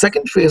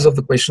 Second phase of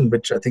the question,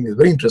 which I think is a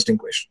very interesting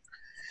question.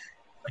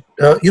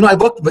 I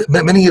worked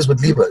many years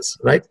with levers,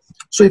 right?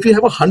 So if you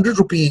have 100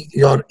 rupee,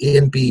 your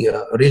A&P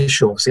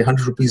ratio, say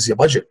 100 rupees your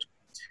budget.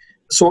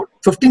 So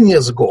 15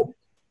 years ago,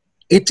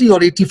 80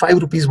 or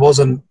 85 rupees was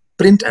on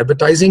print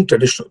advertising,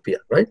 traditional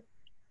PR, right?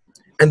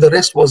 And the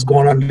rest was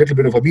gone on a little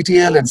bit of a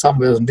BTL and some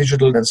was on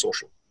digital and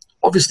social.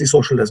 Obviously,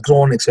 social has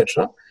grown,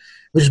 etc.,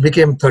 which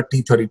became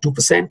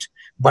 32%.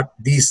 But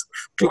these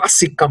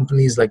classic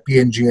companies like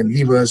P&G and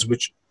Levers,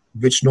 which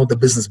know the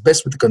business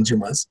best with the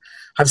consumers,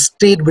 have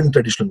stayed with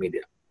traditional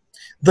media.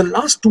 The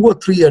last 2 or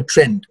 3 year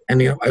trend,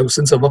 and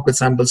since I work with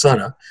Sam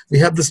Balsara, we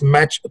have this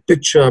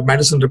pitch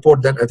Madison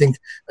report that I think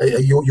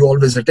you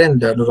always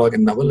attend, Anurag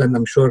and Naval, and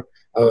I'm sure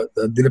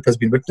Dilip has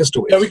been witness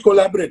to it. Yeah, we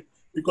collaborate.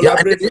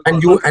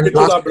 And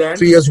last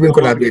 3 years we've been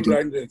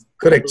collaborating.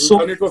 Correct. So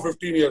we've done it for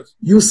 15 years.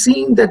 You're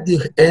seeing that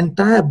the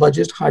entire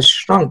budget has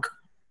shrunk.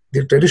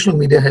 The traditional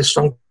media has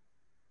shrunk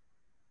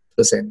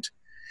 %.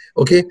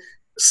 Okay,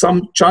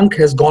 some chunk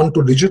has gone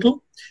to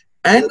digital,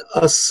 and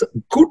a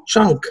good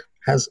chunk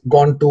has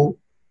gone to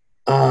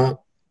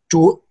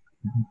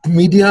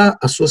media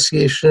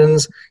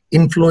associations,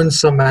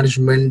 influencer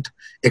management,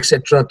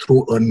 etc.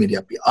 through earned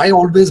media. I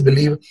always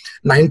believe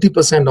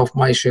 90% of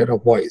my share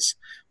of voice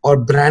or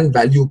brand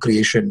value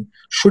creation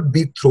should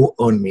be through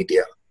earned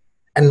media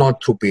and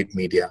not through paid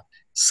media.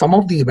 Some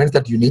of the events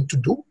that you need to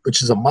do,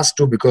 which is a must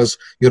do because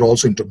you're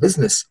also into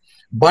business,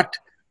 but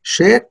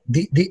share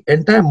the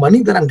entire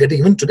money that I'm getting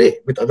even today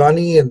with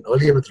Adani and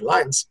earlier with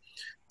Reliance,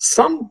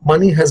 some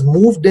money has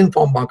moved in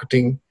from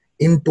marketing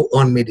into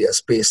earned media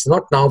space.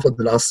 Not now, for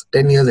the last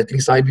 10 years, at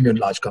least I've been in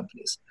large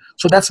companies.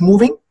 So that's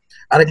moving.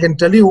 And I can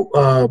tell you,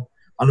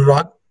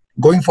 Anurag,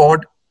 going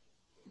forward,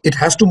 it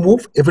has to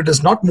move. If it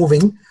is not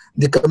moving,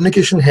 the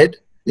communication head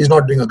is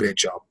not doing a great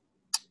job.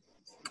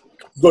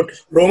 Good.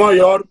 Roma,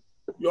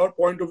 your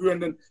point of view,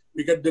 and then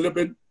we get Dilip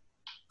in?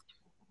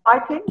 I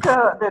think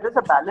there is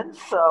a balance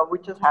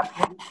which is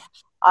happening.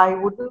 I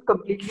wouldn't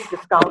completely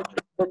discount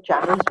the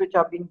channels which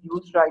are being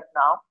used right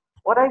now.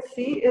 What I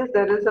see is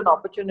there is an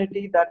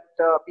opportunity that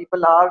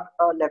people are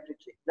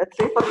leveraging. Let's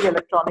say for the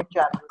electronic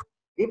channel,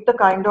 if the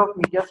kind of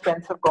media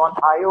spends have gone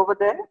high over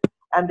there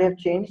and they've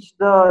changed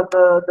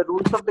the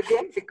rules of the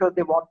game because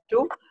they want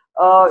to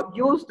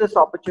use this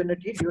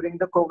opportunity during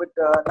the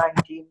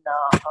COVID-19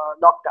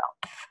 lockdown.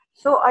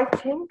 So I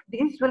think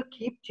these will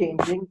keep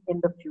changing in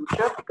the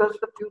future because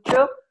the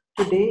future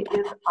today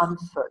is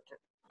uncertain.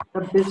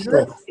 The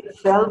business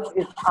itself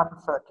is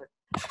uncertain.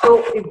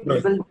 So if we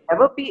will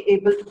never be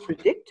able to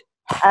predict,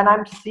 and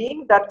I'm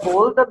seeing that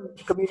all the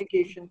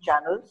communication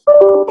channels,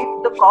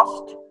 if the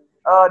cost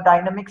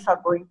dynamics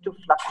are going to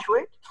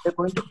fluctuate, they're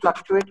going to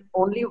fluctuate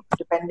only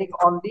depending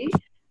on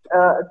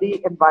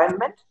the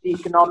environment, the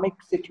economic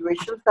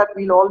situations that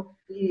we'll all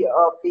be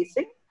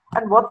facing,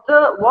 and what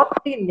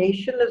the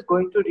nation is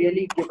going to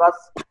really give us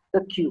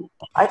the cue.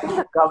 I think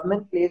the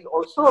government plays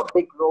also a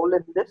big role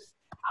in this.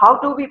 How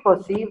do we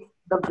perceive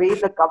the way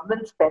the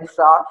government spends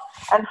are,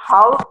 and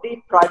how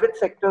the private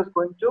sector is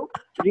going to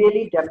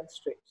really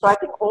demonstrate? So I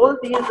think all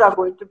these are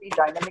going to be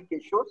dynamic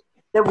issues.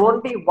 There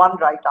won't be one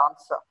right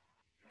answer.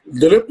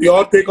 Dilip,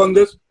 your take on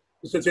this,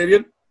 Mr.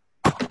 Cherian?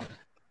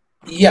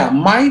 Yeah,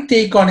 my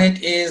take on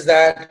it is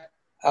that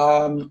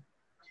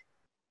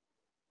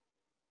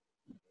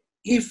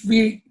if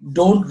we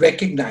don't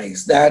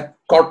recognize that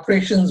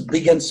corporations,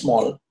 big and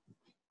small,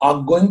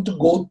 are going to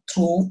go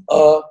through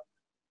a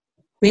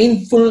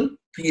painful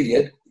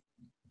period,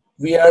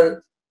 we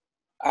are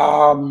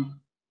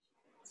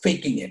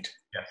faking it,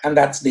 and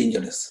that's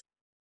dangerous.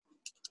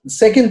 The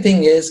second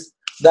thing is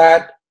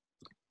that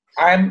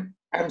I'm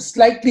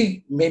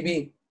slightly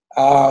maybe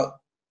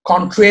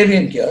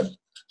contrarian here.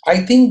 I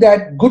think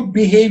that good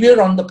behavior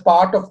on the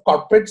part of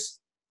corporates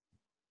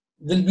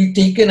will be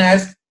taken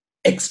as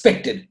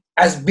expected,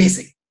 as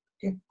basic.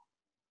 Okay?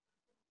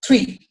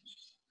 3,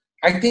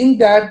 I think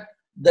that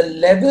the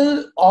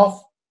level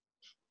of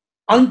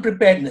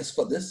unpreparedness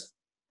for this,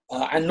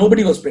 and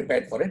nobody was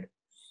prepared for it,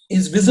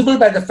 is visible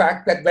by the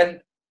fact that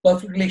when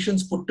Perfect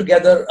Relations put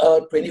together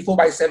a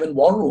 24/7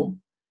 war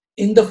room,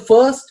 in the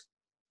first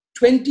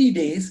 20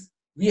 days,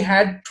 we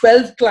had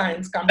 12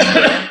 clients coming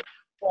there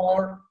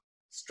for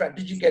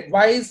strategic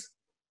advice,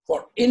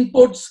 for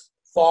inputs,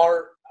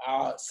 for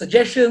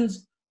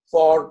suggestions,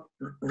 for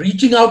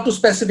reaching out to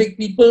specific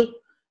people.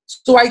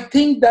 So I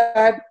think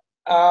that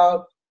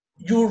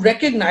you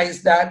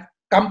recognize that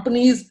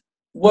companies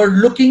were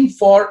looking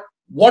for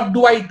what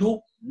do I do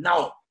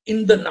now,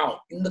 in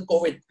the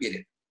COVID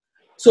period.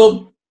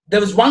 So there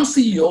was one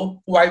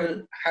CEO who I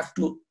will have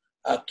to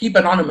keep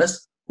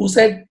anonymous, who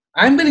said,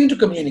 I'm willing to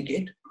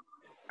communicate.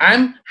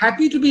 I'm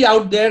happy to be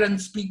out there and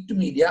speak to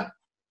media,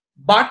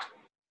 but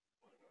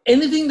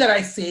anything that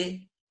I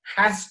say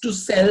has to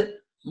sell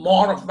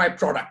more of my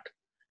product.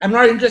 I'm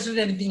not interested in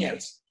anything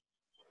else.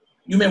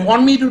 You may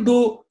want me to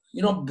do,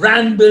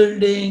 brand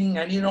building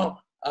and,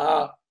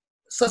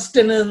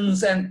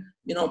 sustenance and,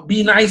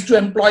 be nice to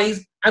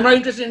employees. I'm not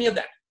interested in any of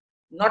that.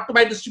 Not to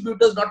my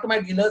distributors, not to my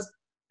dealers.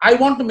 I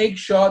want to make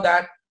sure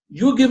that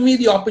you give me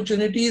the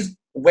opportunities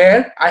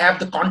where I have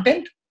the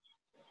content,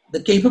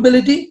 the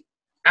capability,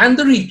 and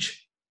the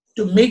reach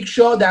to make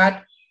sure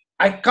that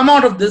I come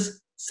out of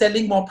this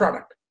selling more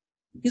product.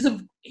 He's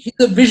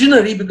a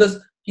visionary because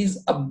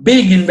he's a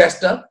big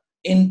investor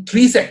in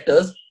 3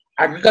 sectors: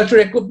 agriculture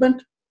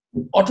equipment,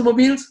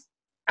 automobiles,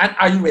 and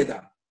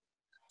Ayurveda.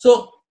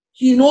 So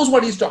he knows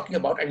what he's talking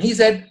about. And he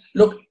said,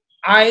 look,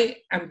 I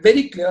am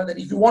very clear that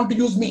if you want to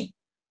use me,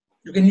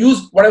 you can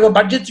use whatever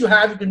budgets you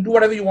have, you can do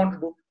whatever you want to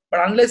do.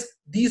 But unless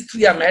these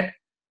 3 are met,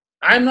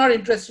 I'm not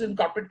interested in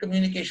corporate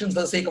communications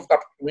for the sake of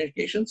corporate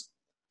communications.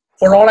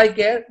 For all I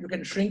care, you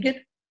can shrink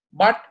it,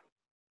 but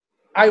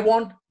I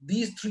want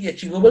these 3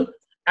 achievable.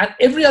 And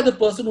every other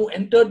person who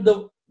entered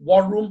the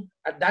war room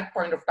at that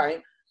point of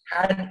time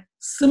had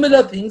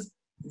similar things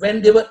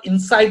when they were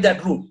inside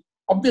that room.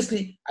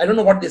 Obviously, I don't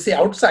know what they say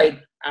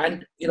outside,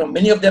 and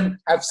many of them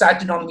have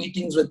sat in on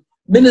meetings with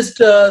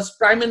ministers,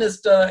 prime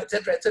minister,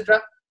 etc.,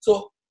 etc.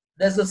 So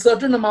there's a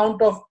certain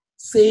amount of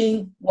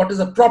saying what is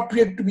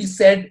appropriate to be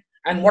said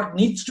and what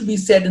needs to be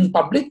said in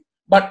public,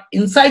 but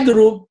inside the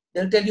room,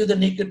 they'll tell you the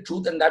naked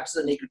truth, and that's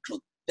the naked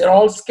truth. They're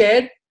all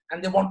scared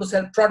and they want to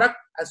sell product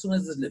as soon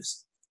as this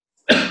lives.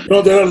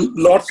 There are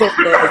lots of,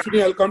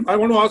 actually, I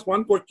want to ask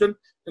one question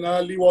and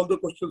I'll leave all the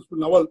questions to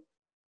Naval.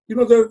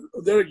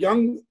 There are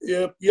young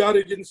PR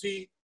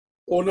agency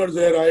owners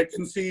there. I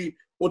can see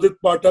Udit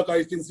Pathak,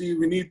 I can see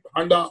Vineet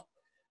Handa,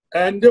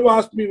 and they've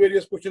asked me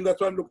various questions.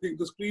 That's why I'm looking at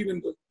the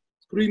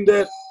screen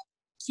there.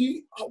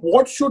 See,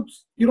 what should,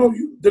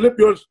 Dilip,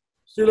 you're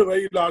still a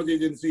very large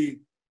agency.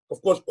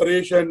 Of course,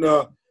 Paresh and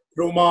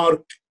Roma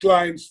are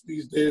clients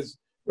these days,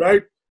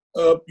 right?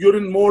 You're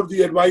in more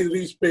the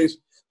advisory space.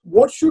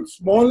 What should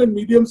small and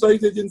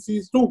medium-sized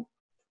agencies do?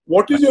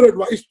 What is your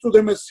advice to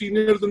them as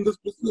seniors in this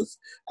business,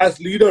 as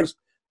leaders?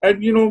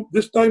 And,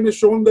 this time has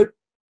shown that,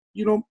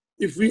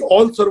 if we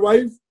all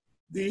survive,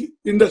 the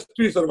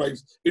industry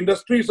survives.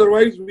 Industry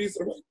survives, we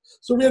survive.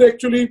 So we are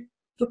actually,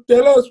 to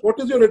tell us, what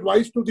is your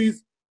advice to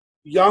these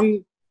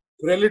young,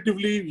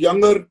 relatively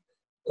younger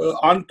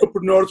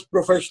entrepreneurs,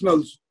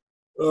 professionals,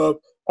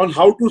 on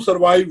how to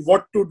survive,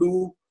 what to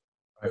do,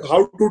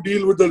 how to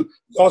deal with the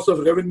loss of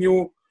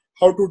revenue,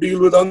 how to deal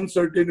with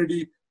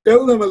uncertainty?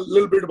 Tell them a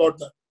little bit about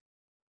that.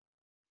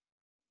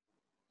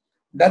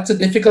 That's a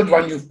difficult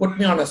one. You've put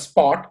me on a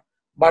spot,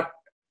 but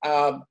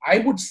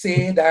I would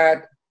say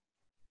that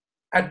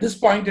at this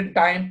point in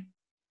time,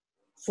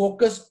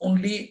 focus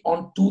only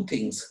on two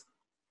things.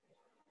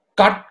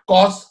 Cut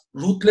costs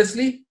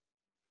ruthlessly.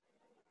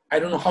 I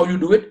don't know how you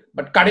do it,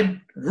 but cut it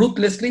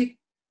ruthlessly.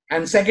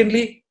 And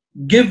secondly,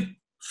 give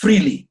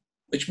freely,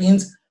 which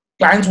means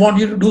clients want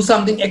you to do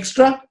something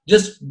extra,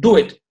 just do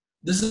it.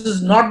 This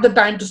is not the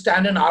time to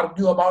stand and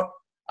argue about,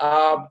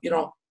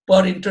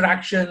 per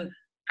interaction,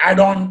 add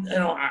on,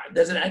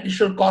 there's an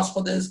additional cost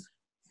for this.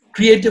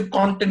 Creative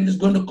content is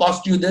going to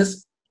cost you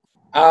this.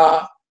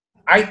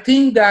 I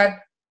think that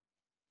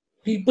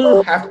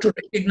people have to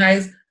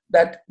recognize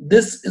that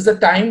this is a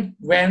time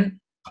when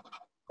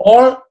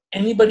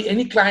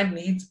any client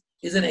needs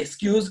is an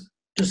excuse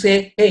to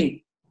say,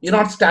 hey, you're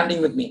not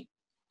standing with me.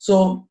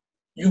 So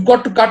you've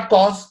got to cut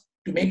costs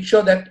to make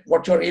sure that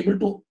what you're able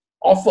to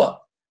offer.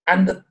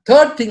 And the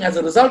third thing as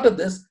a result of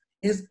this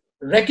is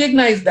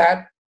recognize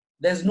that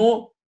there's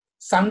no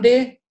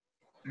Sunday,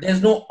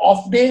 there's no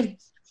off day,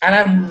 and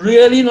I'm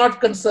really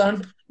not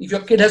concerned if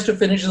your kid has to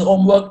finish his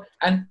homework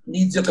and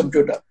needs your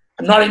computer.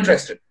 I'm not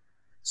interested.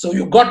 So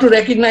you've got to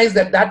recognize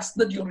that that's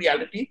the new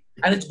reality,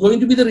 and it's going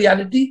to be the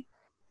reality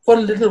for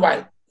a little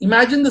while.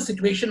 Imagine the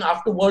situation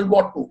after World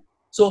War II.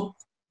 So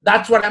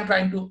that's what I'm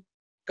trying to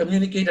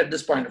communicate at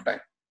this point of time.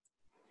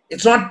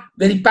 It's not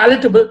very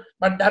palatable,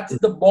 but that's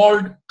the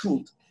bald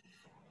truth.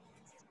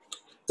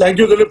 Thank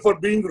you, Dilip, for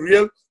being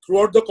real.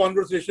 Throughout the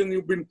conversation,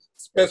 you've been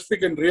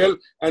specific and real,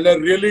 and I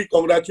really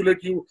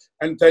congratulate you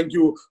and thank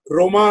you.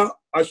 Roma,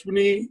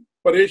 Ashwini,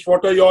 Paresh,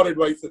 what are your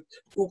advices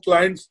to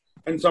clients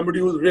and somebody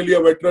who's really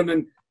a veteran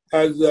and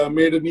has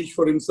made a niche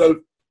for himself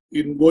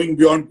in going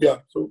beyond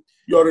PR? So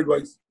your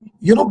advice.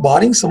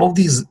 Barring some of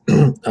these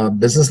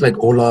business like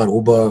Ola,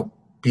 Uber,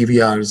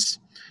 PVRs,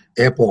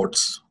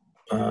 airports,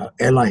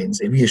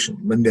 airlines, aviation,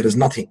 when there is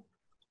nothing,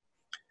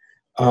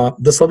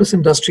 the service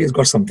industry has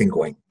got something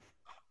going.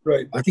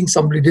 Right. I think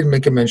somebody did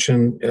make a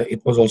mention,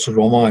 it was also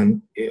Roma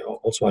and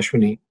also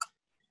Ashwini,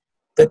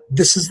 that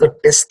this is the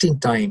testing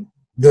time,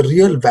 the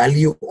real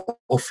value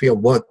of your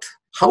worth,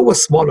 how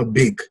small or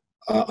big,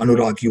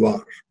 Anurag, you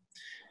are.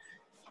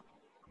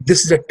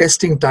 This is a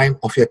testing time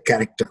of your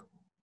character.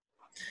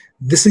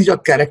 This is your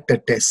character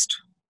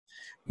test.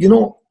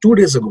 2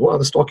 days ago, I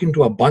was talking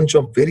to a bunch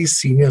of very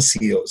senior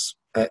CEOs.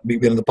 We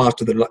were in the part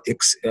of the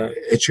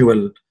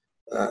HUL,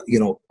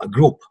 a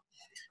group.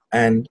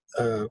 And,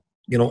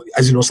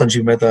 as you know,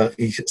 Sanjeev Mehta,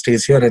 he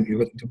stays here and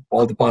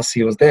all the past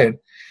CEOs there.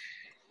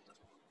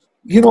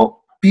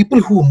 People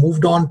who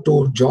moved on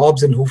to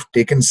jobs and who've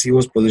taken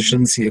CEOs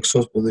positions,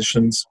 CXOs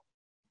positions,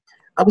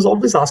 I was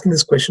always asking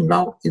this question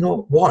now,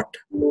 what?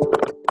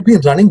 You've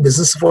been running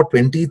business for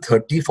 20,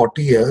 30,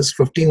 40 years,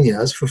 15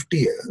 years, 50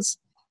 years.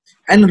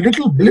 And a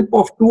little blip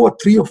of 2 or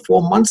 3 or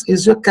 4 months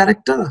is your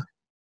character.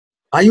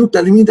 Are you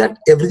telling me that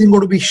everything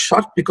going to be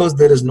shut because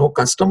there is no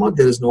customer,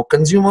 there is no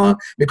consumer,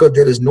 because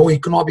there is no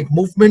economic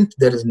movement,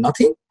 there is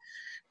nothing?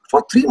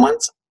 For 3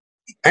 months,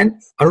 and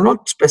I'm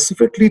not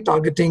specifically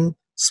targeting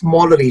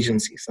smaller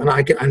agencies, and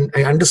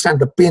I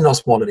understand the pain of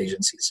smaller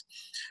agencies.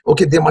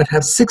 Okay, they might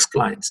have 6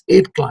 clients,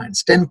 8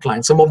 clients, 10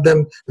 clients, some of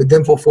them with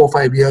them for 4 or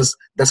 5 years.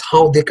 That's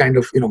how they kind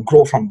of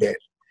grow from there.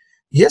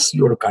 Yes,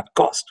 you have to cut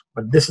cost,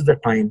 but this is the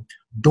time.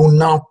 Do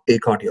not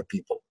take out your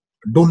people.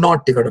 Do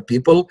not take out your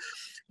people.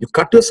 You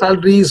cut your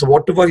salaries,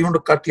 whatever you want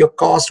to cut your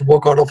cost,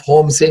 work out of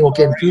home, saying,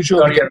 okay, in future,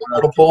 we can work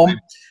out of home.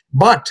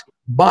 But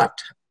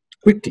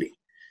quickly,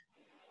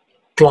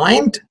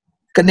 client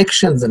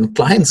connections and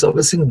client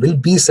servicing will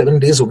be 7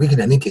 days a week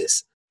in any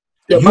case.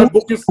 Yeah, my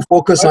book is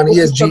focus on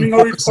ESG. Coming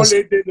out, it's called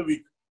 8 days a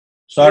week.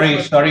 Sorry,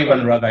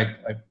 Anurag,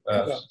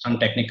 some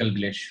technical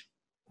glitch.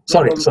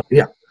 Sorry,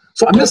 yeah.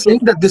 So I'm just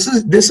saying that this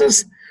is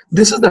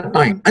the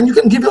time, and you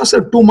can give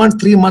yourself 2 months,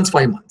 3 months,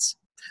 5 months.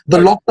 The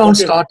lockdown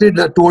started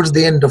towards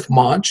the end of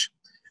March,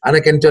 and I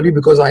can tell you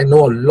because I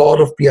know a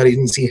lot of PR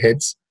agency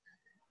heads.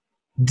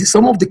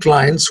 Some of the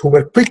clients who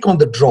were quick on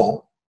the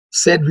draw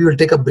said we will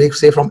take a break,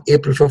 say from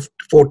April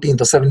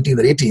 14th or 17th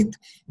or 18th,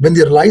 when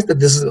they realized that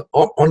this is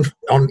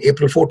on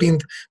April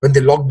 14th when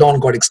the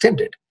lockdown got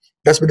extended.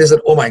 That's when they said,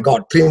 oh my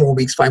God, 3 more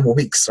weeks, 5 more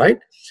weeks, right?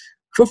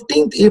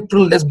 15th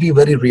April, let's be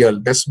very real.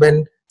 That's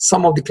when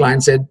some of the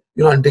clients said,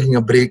 I'm taking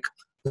a break,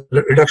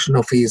 reduction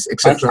of fees,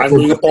 etc. I'm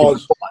doing a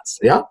pause.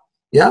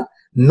 Yeah.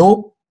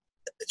 No.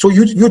 So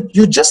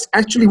you just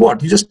actually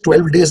what? You just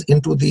 12 days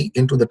into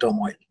the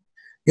turmoil.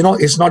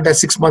 It's not that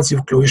 6 months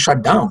you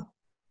shut down.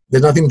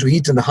 There's nothing to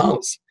eat in the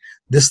house.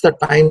 This is the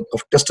time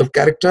of test of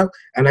character,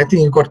 and I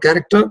think you've got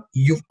character.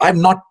 I've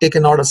not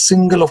taken out a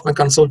single of my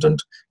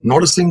consultant,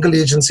 not a single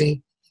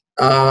agency,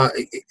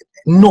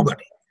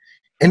 nobody.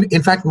 And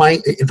in fact, I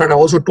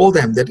also told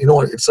them that,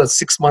 it's a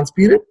 6 months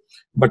period,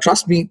 but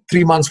trust me,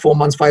 3 months, 4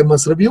 months, 5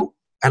 months review,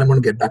 and I'm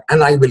going to get back,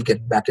 and I will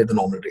get back at the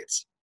normal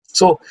rates.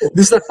 So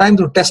this is the time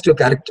to test your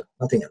character,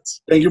 nothing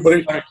else. Thank you,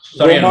 Paresh.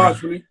 Sorry, Roma,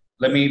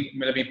 let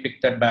me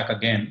pick that back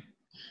again.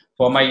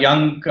 For my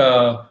young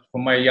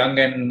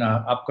and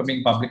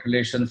upcoming public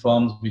relations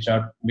firms, which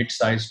are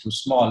mid-sized to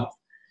small,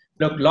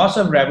 look, loss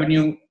of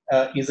revenue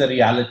is a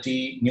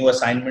reality. New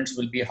assignments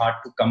will be hard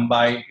to come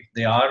by if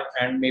they are,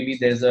 and maybe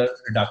there's a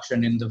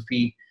reduction in the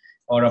fee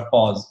or a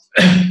pause.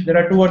 There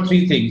are 2 or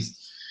 3 things.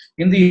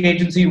 In the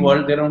agency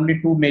world, there are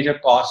only 2 major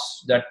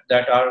costs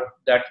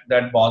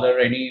that bother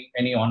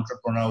any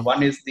entrepreneur.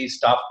 One is the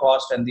staff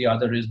cost, and the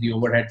other is the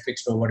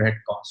fixed overhead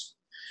cost.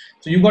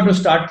 So you got to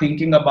start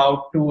thinking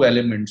about 2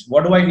 elements.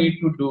 What do I need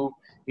to do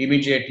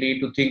immediately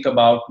to think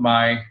about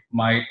my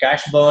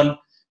cash burn,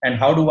 and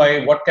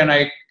what can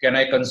I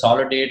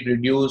consolidate,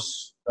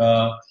 reduce,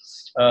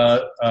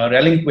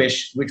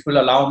 relinquish, which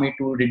will allow me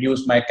to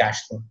reduce my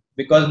cash burn,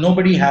 because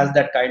nobody has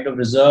that kind of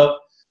reserve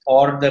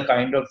or the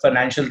kind of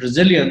financial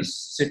resilience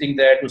sitting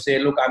there to say,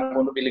 look, I'm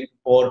going to be looking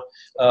for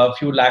a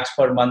few lakhs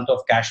per month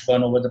of cash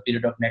burn over the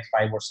period of next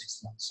 5 or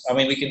 6 months. I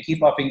mean, we can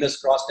keep our fingers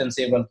crossed and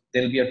say, well,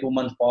 there'll be a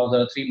 2-month pause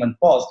or a 3-month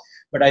pause,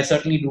 but I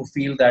certainly do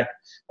feel that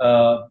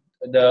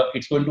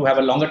it's going to have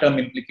a longer term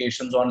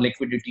implications on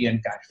liquidity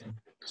and cash flow.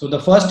 So the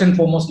first and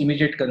foremost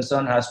immediate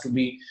concern has to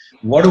be,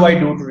 what do I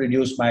do to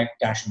reduce my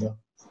cash burn?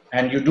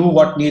 And you do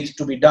what needs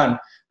to be done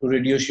to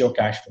reduce your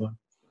cash burn.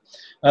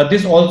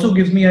 This also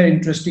gives me an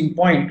interesting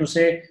point to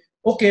say,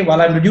 okay,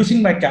 while I'm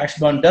reducing my cash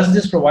burn, does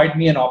this provide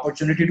me an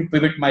opportunity to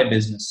pivot my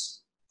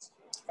business?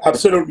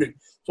 Absolutely.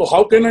 So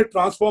how can I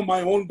transform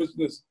my own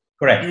business?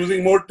 Correct.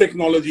 Using more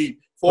technology.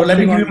 So let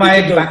me give you my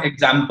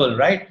example,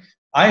 right?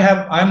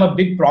 I'm a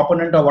big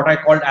proponent of what I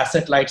call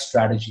asset light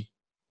strategy.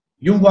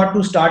 You've got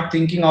to start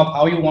thinking of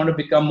how you want to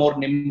become more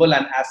nimble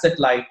and asset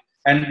light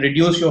and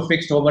reduce your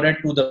fixed overhead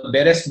to the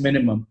barest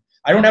minimum.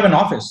 I don't have an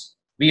office.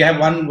 We have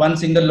one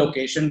single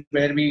location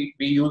where we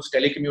use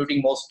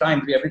telecommuting most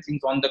times.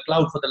 Everything's on the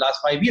cloud for the last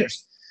 5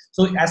 years.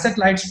 So asset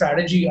light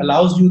strategy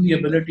allows you the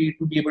ability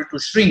to be able to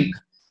shrink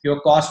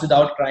your cost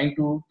without trying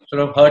to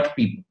sort of hurt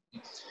people.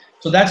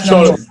 So that's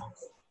number 1.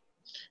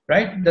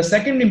 Right? The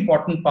second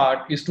important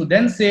part is to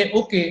then say,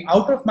 okay,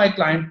 out of my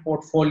client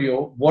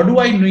portfolio, what do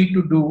I need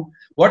to do?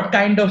 What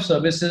kind of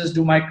services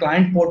do my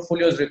client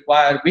portfolios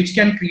require, which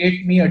can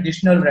create me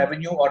additional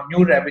revenue or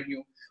new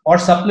revenue or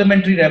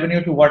supplementary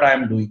revenue to what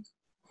I'm doing?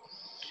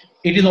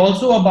 It is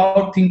also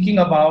about thinking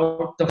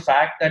about the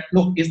fact that,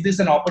 look, is this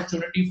an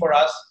opportunity for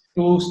us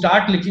to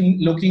start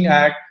looking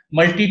at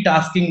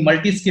multitasking,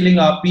 multi-skilling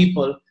our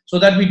people so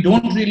that we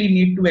don't really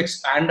need to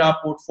expand our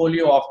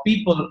portfolio of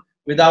people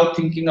without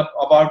thinking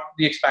about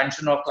the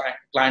expansion of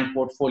client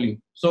portfolio.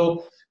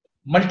 So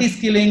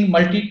multi-skilling,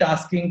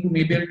 multitasking to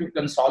be able to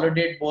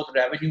consolidate both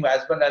revenue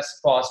as well as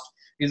cost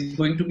is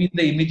going to be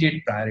the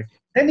immediate priority.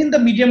 Then in the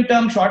medium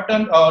term, short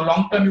term,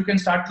 long term, you can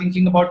start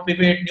thinking about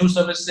pivot, new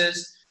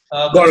services,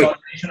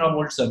 consolidation of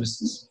old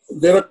services.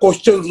 There are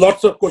questions,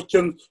 lots of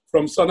questions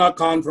from Sana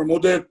Khan, from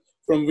Udit,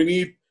 from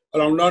Vineet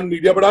around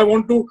non-media. But I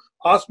want to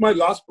ask my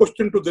last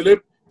question to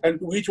Dilip and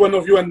to each one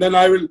of you, and then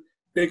I will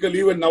take a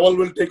leave and Naval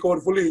will take over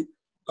fully.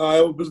 I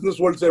have a Business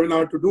World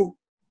seminar to do.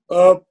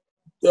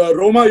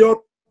 Roma,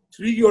 your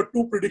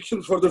 2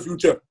 predictions for the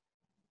future.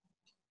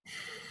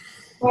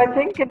 So I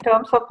think in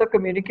terms of the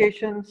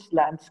communications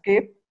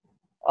landscape,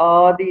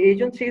 the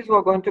agencies who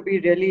are going to be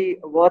really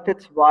worth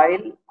its while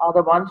are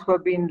the ones who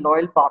have been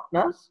loyal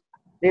partners.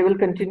 They will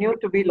continue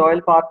to be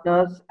loyal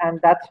partners,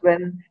 and that's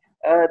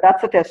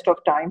a test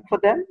of time for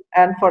them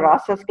and for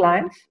us as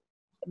clients.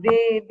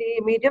 The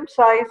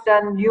medium-sized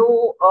and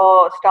new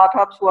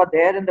startups who are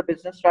there in the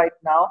business right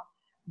now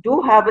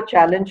do have a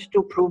challenge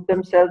to prove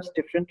themselves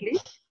differently.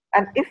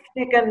 And if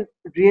they can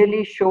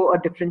really show a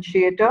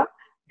differentiator,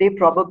 they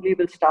probably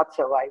will start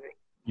surviving.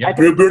 Yeah,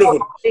 very beautiful.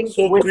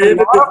 So create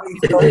a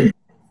differentiator.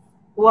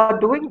 Who are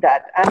doing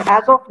that. And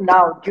as of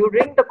now,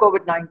 during the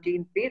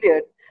COVID-19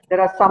 period,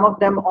 there are some of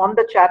them on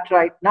the chat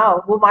right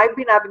now who might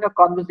be having a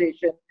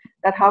conversation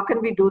that how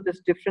can we do this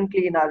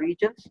differently in our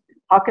regions?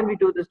 How can we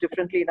do this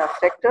differently in our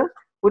sectors?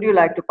 Would you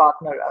like to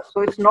partner us?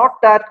 So it's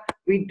not that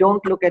we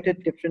don't look at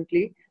it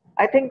differently.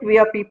 I think we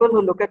are people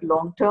who look at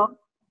long term.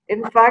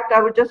 In fact,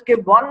 I would just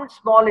give one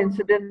small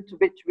incident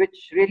which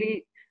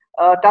really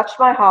touched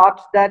my heart,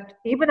 that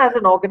even as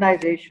an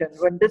organization,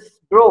 when this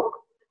broke,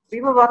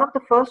 we were one of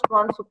the first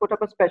ones who put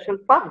up a special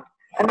fund.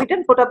 And we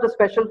didn't put up the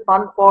special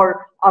fund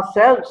for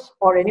ourselves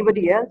or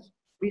anybody else.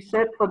 We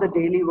said for the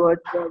daily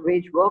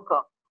wage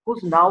worker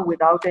who's now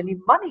without any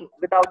money,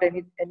 without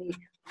any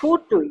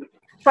food to eat.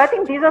 So I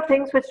think these are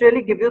things which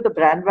really give you the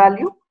brand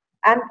value.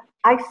 And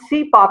I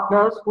see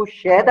partners who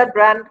share that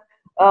brand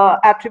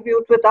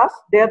attribute with us.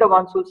 They're the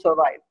ones who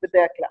survive with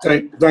their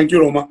clients. Thank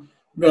you, Roma.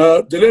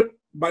 Dilip,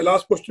 my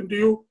last question to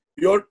you.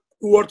 Your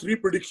 2 or 3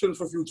 predictions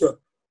for future.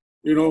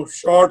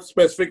 Short,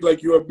 specific,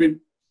 like you have been.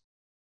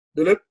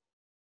 Dilip?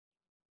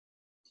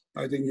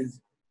 I think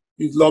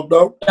he's logged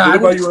out. Yeah, Dilip,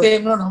 I would say,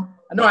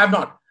 no, I'm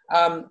not.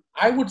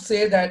 I would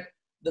say that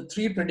the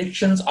three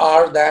predictions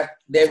are that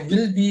there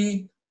will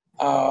be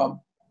a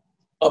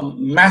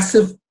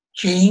massive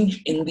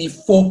change in the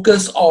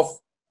focus of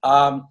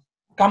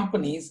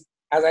companies,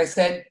 as I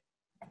said,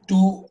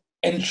 to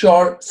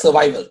ensure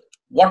survival.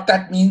 What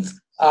that means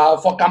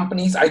for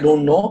companies, I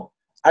don't know.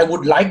 I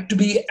would like to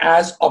be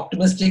as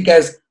optimistic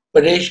as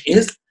Paresh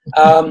is.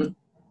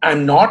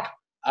 I'm not.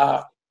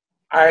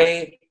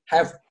 I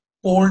have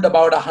polled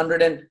about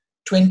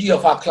 120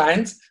 of our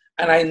clients,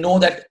 and I know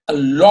that a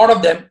lot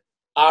of them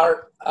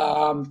are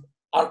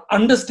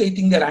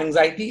understating their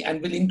anxiety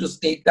and willing to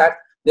state that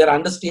they're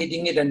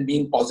understating it and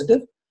being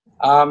positive.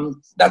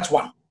 That's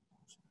one.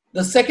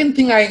 The second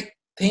thing I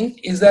think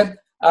is that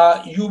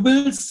you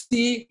will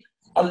see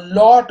a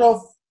lot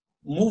of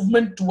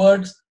movement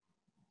towards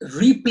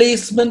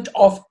replacement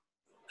of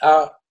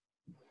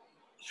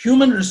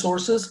human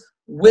resources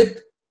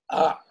with,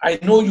 I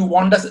know you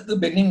want us at the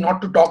beginning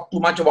not to talk too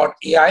much about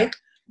AI,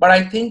 but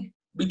I think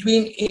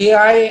between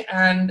AI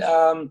and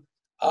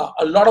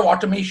a lot of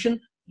automation,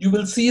 you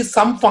will see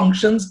some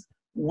functions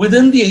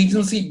within the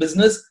agency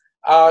business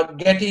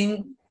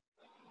getting,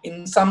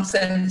 in some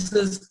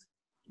senses,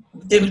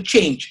 they will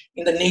change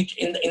in the nature,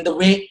 in the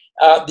way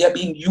they are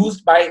being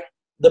used by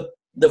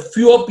the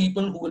fewer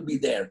people who will be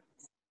there.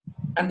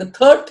 And the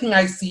third thing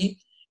I see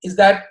is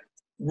that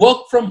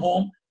work from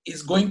home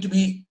is going to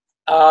be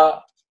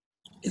a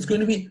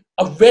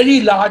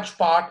very large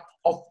part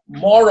of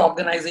more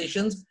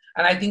organizations.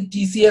 And I think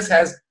TCS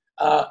has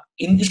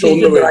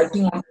indicated the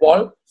writing on the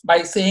wall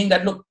by saying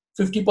that, look,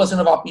 50%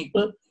 of our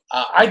people,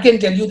 I can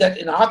tell you that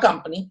in our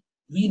company,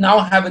 we now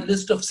have a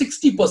list of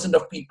 60%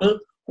 of people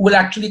who will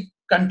actually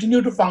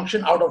continue to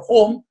function out of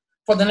home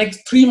for the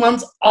next 3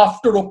 months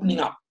after opening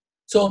up.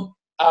 So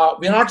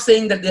we're not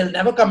saying that they'll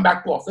never come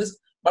back to office,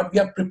 but we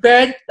have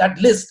prepared that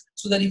list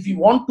so that if we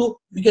want to,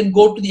 we can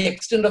go to the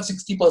extent of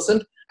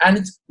 60%, and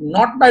it's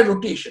not by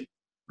rotation.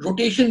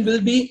 Rotation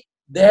will be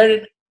there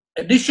in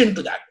addition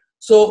to that.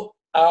 So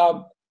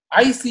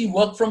I see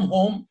work from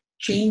home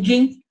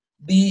changing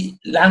the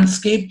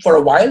landscape for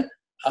a while.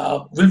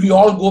 Will we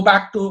all go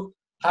back to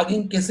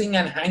hugging, kissing,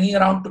 and hanging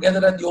around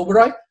together at the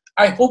Oberoi?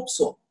 I hope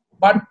so,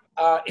 but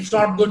it's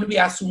not going to be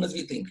as soon as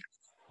we think.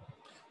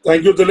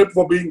 Thank you, Dilip,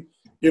 for being,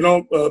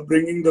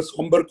 bringing the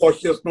somber,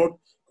 cautious note.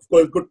 Of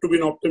course, good to be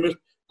an optimist.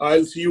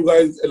 I'll see you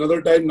guys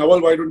another time.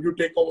 Naval, why don't you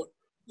take over?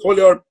 Call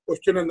your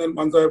question, and then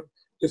once I've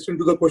listened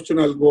to the question,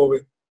 I'll go away.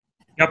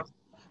 Yep.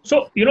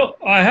 So,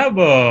 I have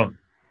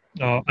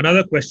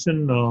another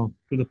question to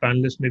the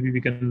panelists. Maybe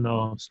we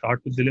can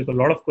start with Dilip. A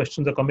lot of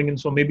questions are coming in,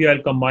 so maybe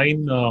I'll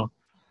combine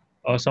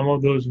some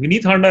of those.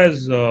 Vineet Handa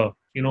has,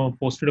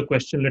 posted a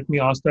question. Let me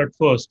ask that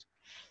first.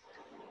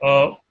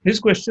 His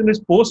question is,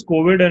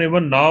 post-COVID and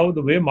even now,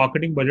 the way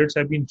marketing budgets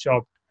have been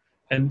chopped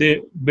and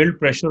they build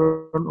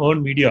pressure on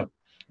earned media,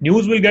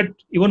 news will get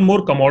even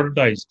more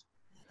commoditized.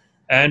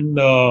 And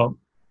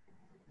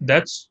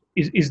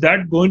is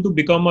that going to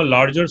become a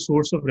larger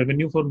source of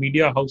revenue for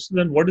media houses?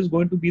 And what is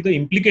going to be the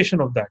implication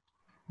of that?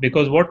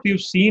 Because what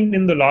we've seen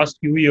in the last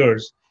few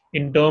years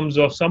in terms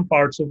of some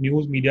parts of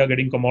news media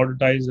getting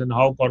commoditized and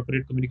how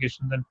corporate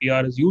communications and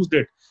PR has used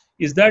it,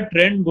 is that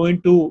trend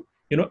going to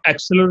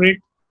accelerate?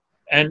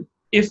 And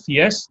if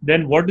yes,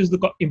 then what is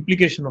the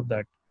implication of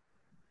that?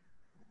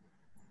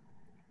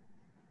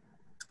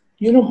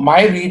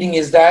 My reading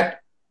is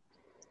that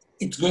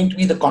it's going to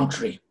be the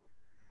contrary.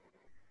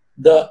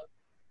 The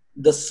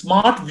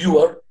smart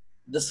viewer,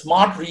 the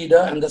smart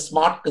reader, and the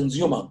smart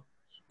consumer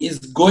is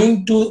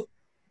going to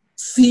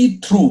see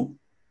through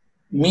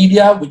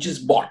media which is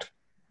bought.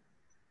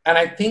 And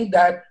I think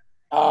that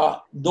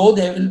though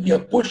there will be a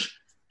push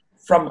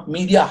from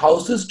media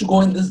houses to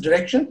go in this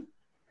direction,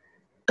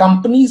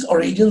 companies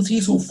or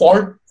agencies who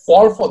fall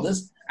for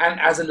this, and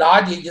as a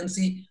large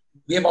agency,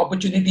 we have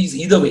opportunities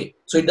either way.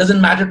 So it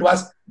doesn't matter to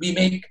us. We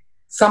make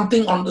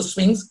something on the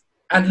swings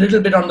and a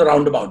little bit on the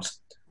roundabouts.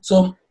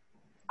 So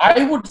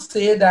I would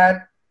say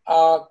that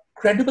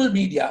credible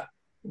media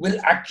will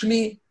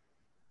actually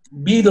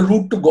be the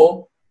route to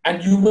go.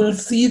 And you will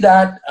see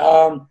that,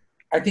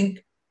 I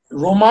think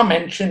Roma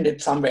mentioned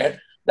it somewhere,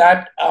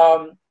 that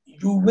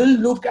you will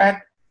look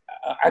at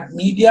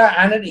media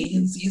and at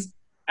agencies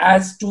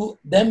as to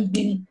them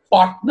being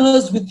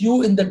partners with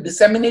you in the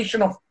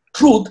dissemination of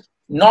truth,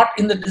 not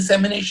in the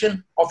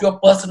dissemination of your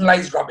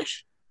personalized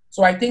rubbish.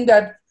 So I think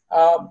that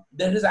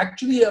there is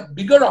actually a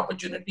bigger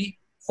opportunity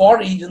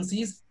for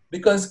agencies,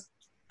 because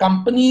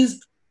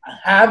companies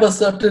have a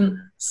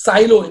certain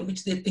silo in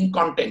which they think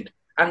content.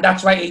 And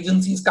that's why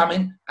agencies come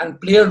in and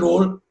play a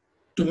role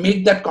to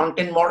make that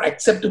content more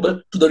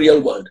acceptable to the real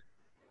world.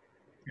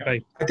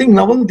 Right. I think,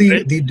 Naval,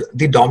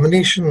 the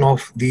domination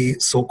of the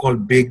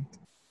so-called big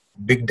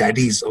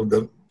daddies of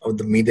the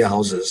media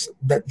houses,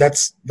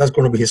 that's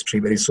going to be history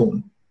very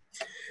soon,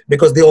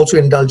 because they also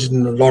indulge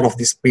in a lot of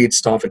this paid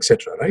stuff,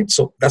 etc. Right?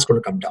 So that's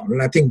going to come down.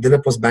 And I think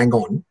Dilip was bang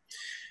on.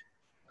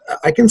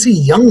 I can see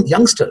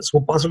youngsters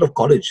who pass out of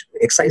college,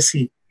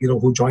 XIC,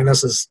 who join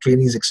us as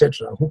trainees,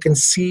 etc., who can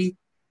see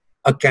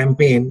a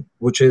campaign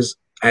which is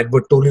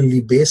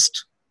advertorially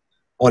based,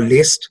 or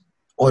laced,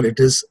 or it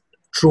is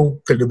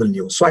true credible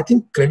news. So I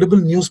think credible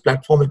news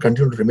platform will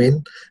continue to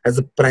remain as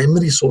the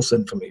primary source of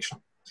information.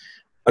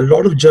 A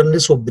lot of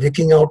journalists who are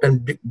breaking out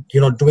and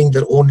doing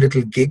their own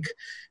little gig,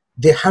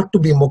 they have to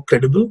be more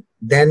credible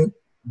than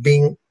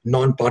being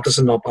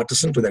non-partisan or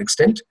partisan to that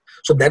extent,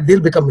 so that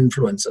they'll become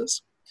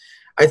influencers.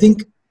 I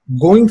think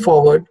going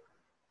forward,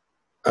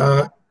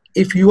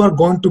 if you are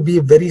going to be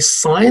a very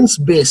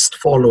science-based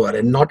follower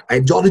and not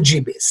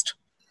ideology-based,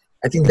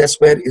 I think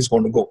that's where it's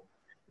going to go.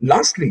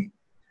 Lastly,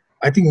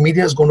 I think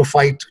media is going to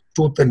fight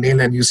tooth and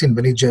nail, and you've seen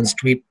Vinny Jain's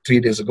tweet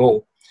 3 days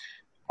ago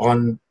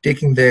on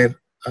taking their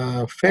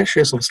fair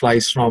shares of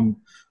slice from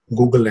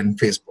Google and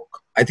Facebook.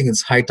 I think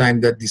it's high time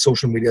that the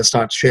social media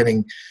starts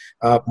sharing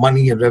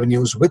money and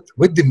revenues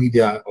with the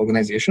media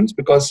organizations,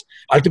 because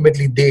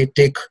ultimately they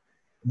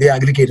are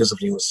aggregators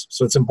of news.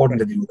 So it's important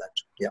that they do that.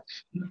 Yeah.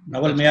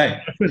 Naval, may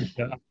I?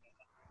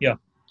 Yeah.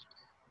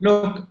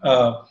 Look,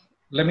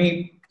 let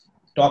me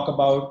talk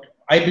about,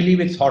 I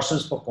believe it's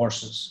horses for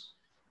courses.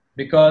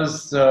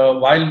 Because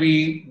while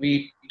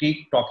we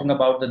keep talking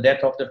about the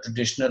death of the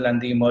traditional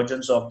and the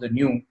emergence of the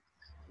new,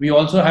 we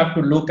also have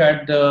to look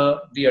at the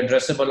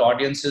addressable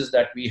audiences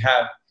that we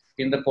have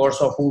in the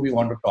course of who we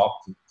want to talk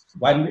to.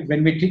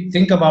 When we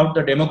think about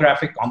the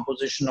demographic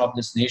composition of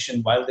this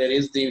nation, while there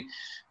is the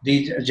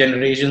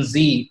Generation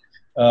Z,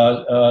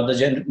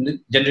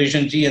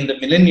 Generation G and the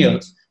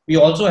millennials, we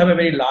also have a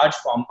very large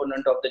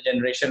component of the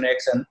Generation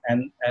X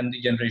and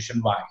the Generation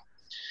Y.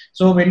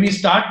 So when we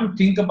start to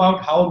think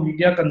about how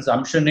media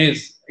consumption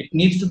is, it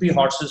needs to be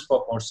horses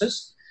for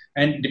courses.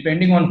 And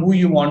depending on who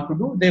you want to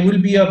do, there will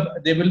be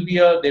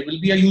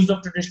a use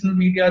of traditional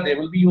media, there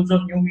will be use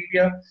of new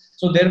media.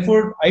 So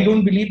therefore, I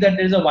don't believe that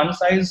there is a one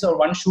size or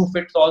one shoe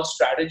fits all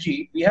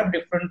strategy. We have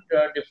different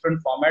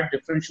format,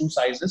 different shoe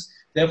sizes.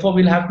 Therefore,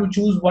 we'll have to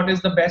choose what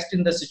is the best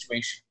in the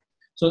situation.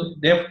 So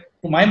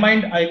to my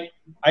mind, I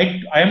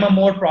am a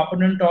more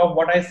proponent of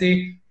what I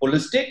say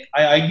holistic.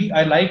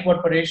 I like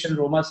what Paresh and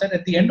Roma said.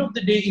 At the end of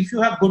the day, if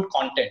you have good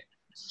content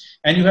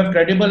and you have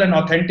credible and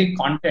authentic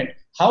content,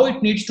 how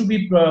it needs to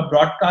be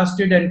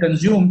broadcasted and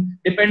consumed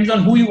depends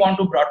on who you want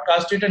to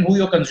broadcast it and who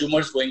your consumer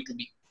is going to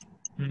be.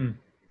 Mm-hmm.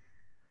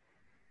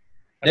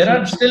 There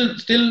are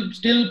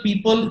still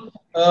people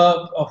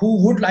who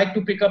would like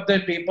to pick up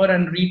their paper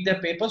and read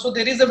their paper. So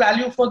there is a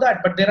value for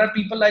that. But there are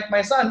people like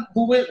my son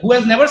who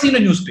has never seen a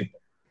newspaper.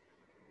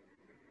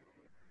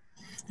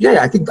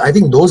 Yeah, I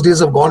think those days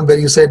have gone where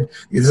you said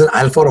it is an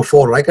alpha or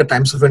 4, like a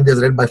Times of India is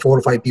read by 4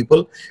 or 5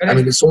 people. Correct. I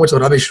mean, it's so much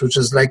of rubbish, which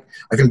is like,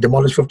 I think,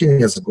 demolished 15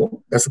 years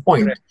ago. That's the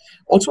point. Correct.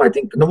 Also, I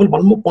think, Naval,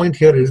 one more point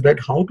here is that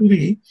how do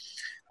we,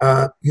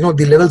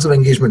 the levels of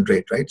engagement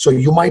rate, right? So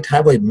you might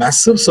have a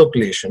massive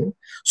circulation,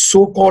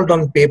 so-called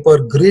on paper,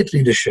 great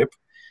readership,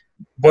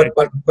 but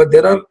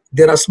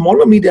there are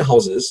smaller media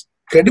houses,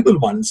 credible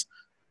ones,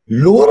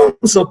 lower on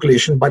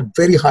circulation but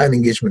very high on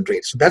engagement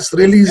rate. So that's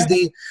really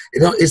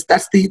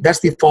that's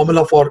the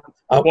formula for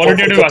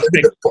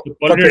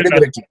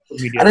credibility.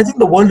 And I think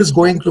the world is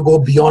going to go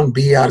beyond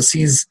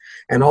BARCs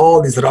and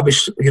all these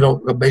rubbish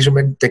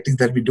measurement techniques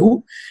that we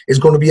do. Is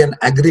going to be an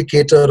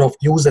aggregator of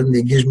news and the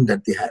engagement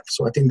that they have.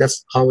 So I think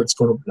that's how it's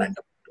going to land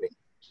up doing.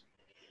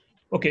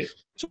 Okay,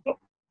 so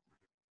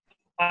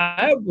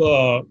I have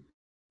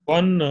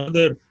one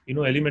other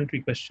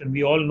elementary question.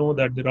 We all know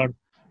that there are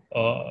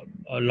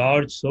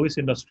large service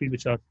industries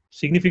which are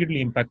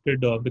significantly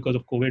impacted because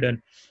of COVID, and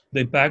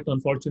the impact,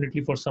 unfortunately,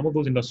 for some of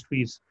those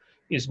industries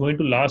is going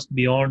to last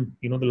beyond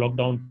the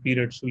lockdown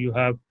period. So you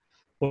have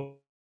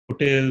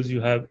hotels,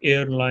 you have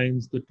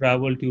airlines, the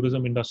travel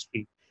tourism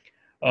industry.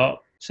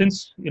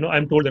 Since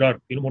I'm told there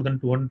are more than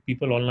 200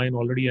 people online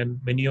already, and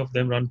many of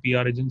them run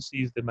PR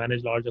agencies, they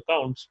manage large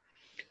accounts.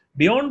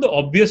 Beyond the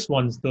obvious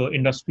ones, the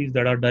industries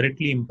that are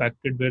directly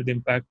impacted, where the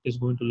impact is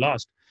going to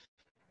last,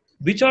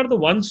 which are the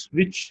ones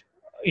which,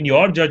 in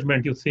your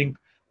judgment, you think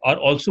are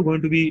also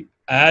going to be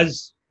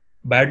as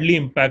badly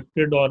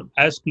impacted or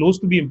as close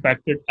to be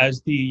impacted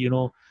as the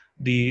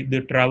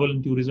travel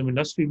and tourism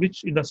industry?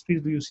 Which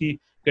industries do you see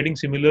getting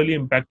similarly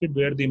impacted,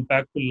 where the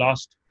impact will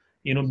last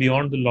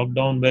beyond the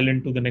lockdown well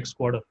into the next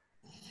quarter?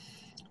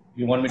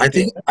 You want me to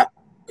take that?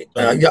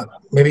 Yeah,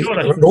 maybe. Sure,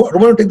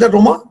 Roma, take that,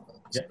 Roma?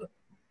 Yeah.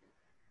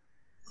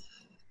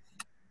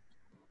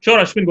 Sure,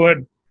 Ashwin, go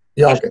ahead.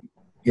 Yeah, okay.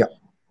 Yeah.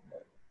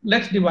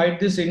 Let's divide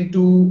this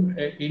into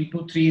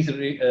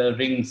 3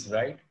 rings,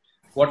 right?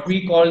 What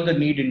we call the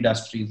need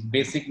industries: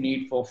 basic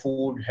need for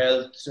food,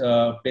 health,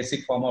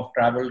 basic form of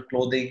travel,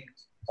 clothing.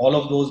 All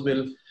of those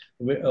will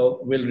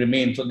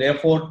remain. So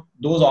therefore,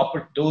 those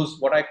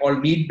what I call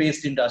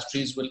need-based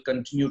industries will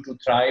continue to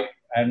thrive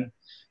and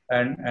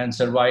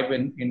survive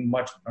in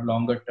much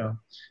longer term.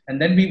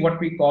 And then what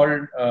we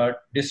call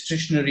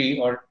discretionary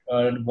or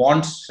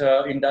wants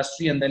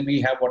industry, and then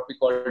we have what we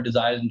call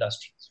desire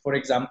industries. For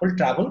example,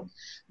 travel,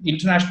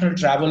 international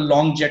travel,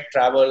 long jet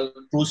travel,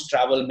 cruise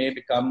travel may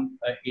become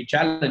a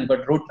challenge,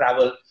 but road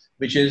travel,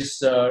 which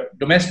is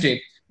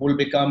domestic, will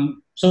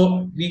become,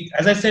 so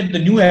as I said, the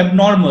new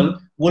abnormal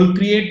will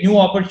create new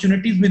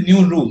opportunities with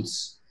new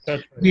rules.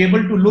 That's right. Be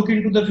able to look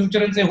into the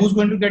future and say who's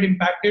going to get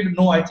impacted.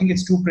 No, I think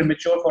it's too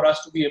premature for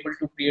us to be able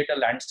to create a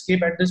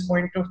landscape at this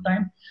point of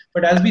time.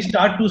 But as we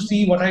start to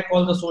see what I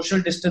call the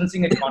social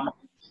distancing economy,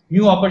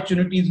 new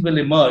opportunities will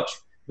emerge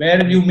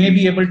where you may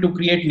be able to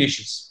create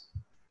niches.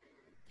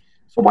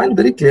 So while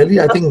very clearly,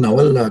 I think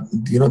Naval,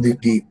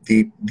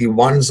 the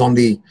ones on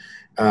the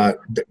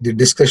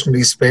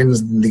discretionary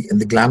spends,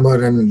 the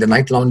glamour and the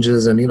night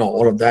lounges and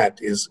all of that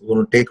is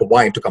going to take a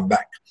while to come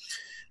back.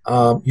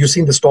 You've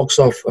seen the stocks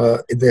of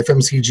the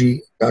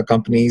FMCG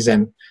companies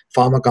and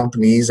pharma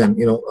companies, and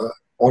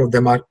all of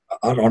them are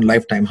on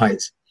lifetime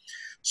highs.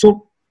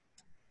 So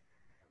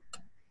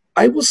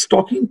I was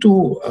talking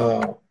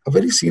to a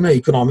very senior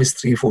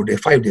economist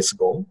 5 days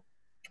ago,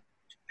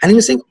 and he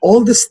was saying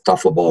all this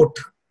stuff about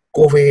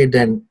COVID,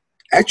 and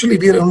actually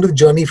we are on the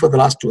journey for the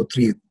last 2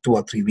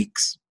 or 3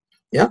 weeks.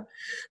 Yeah,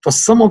 for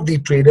some of the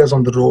traders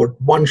on the road,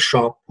 one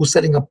shop who's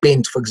selling a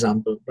paint, for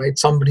example, right?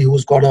 Somebody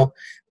who's got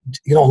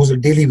who's a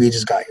daily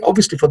wages guy.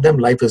 Obviously, for them,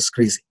 life is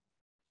crazy.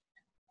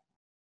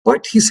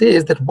 But he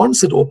says that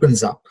once it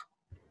opens up,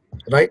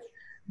 right,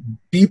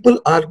 it's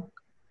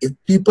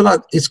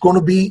going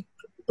to be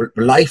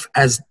life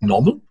as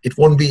normal. It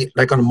won't be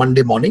like on a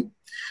Monday morning,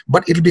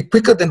 but it'll be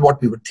quicker than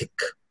what we would think,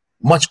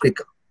 much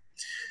quicker.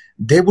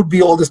 There would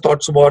be all these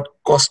thoughts about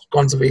cost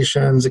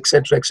conservations,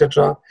 etc.,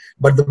 etc.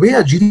 But the way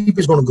our GDP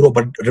is going to grow,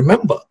 but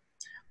remember,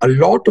 a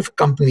lot of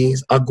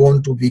companies are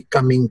going to be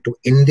coming to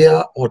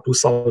India or to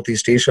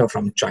Southeast Asia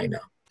from China.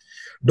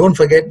 Don't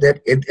forget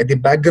that at the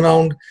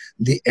background,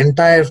 the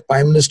entire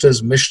Prime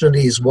Minister's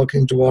missionary is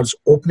working towards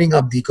opening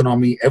up the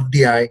economy,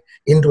 FDI,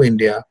 into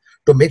India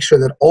to make sure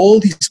that all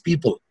these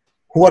people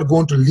who are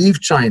going to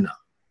leave China,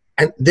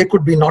 and they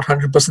could be not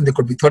 100%, they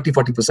could be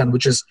 30-40%,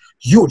 which is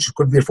huge. It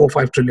could be a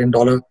 $4-5 trillion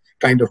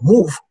kind of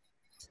move.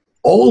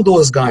 All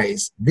those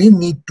guys, we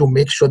need to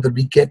make sure that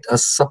we get a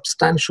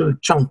substantial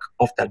chunk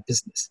of that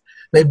business.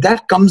 Now, if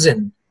that comes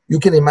in, you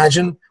can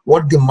imagine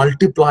what the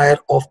multiplier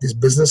of these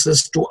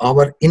businesses to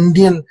our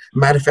Indian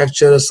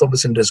manufacturer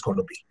service industry is going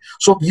to be.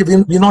 So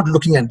we're not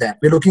looking at that.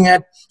 We're looking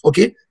at,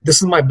 okay,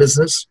 this is my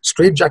business,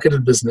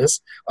 straight-jacketed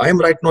business. I am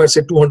right now, I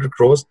say 200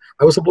 crores.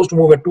 I was supposed to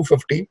move at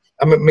 250.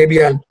 I mean,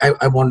 maybe I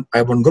won't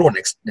grow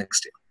next year.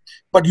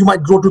 But you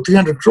might grow to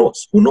 300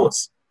 crores. Who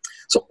knows?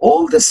 So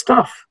all this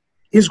stuff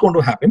is going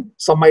to happen.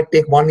 Some might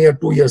take 1 year,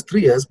 2 years,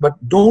 3 years, but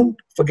don't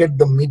forget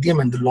the medium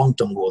and the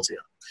long-term goals here.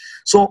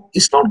 So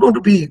it's not going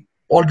to be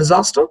all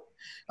disaster,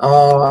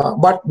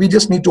 but we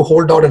just need to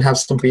hold out and have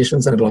some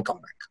patience, and it will come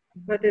back.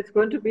 But it's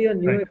going to be a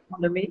new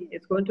economy.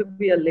 It's going to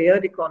be a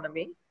layered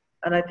economy.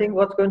 And I think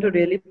what's going to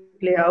really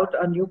play out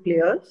are new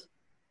players.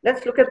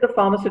 Let's look at the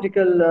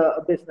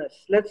pharmaceutical business.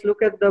 Let's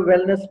look at the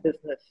wellness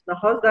business. Now,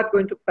 how's that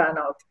going to pan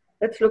out?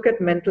 Let's look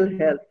at mental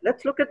health.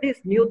 Let's look at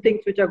these new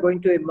things which are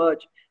going to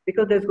emerge,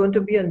 because there's going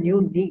to be a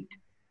new need.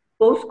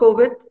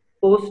 Post-COVID,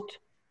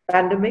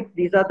 post-pandemic,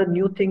 these are the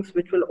new things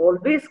which will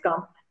always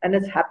come, and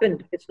it's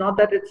happened. It's not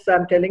that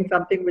I'm telling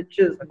something which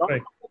is not.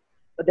 Right.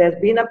 But there's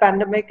been a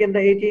pandemic in the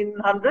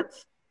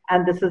 1800s,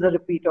 and this is a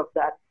repeat of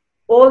that.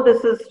 All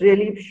this is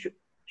really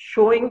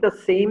showing the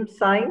same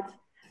signs,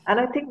 and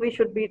I think we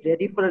should be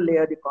ready for a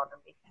layered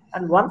economy.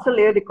 And once a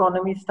layered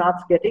economy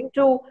starts getting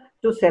to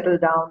settle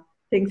down,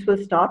 things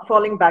will start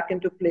falling back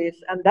into place,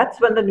 and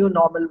that's when the new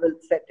normal will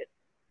set in.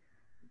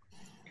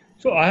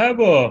 So I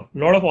have a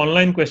lot of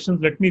online questions.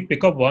 Let me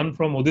pick up one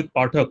from Udit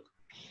Pathak.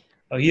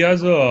 He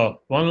has a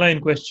one-line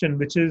question,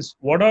 which is,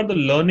 what are the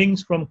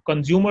learnings from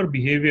consumer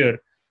behavior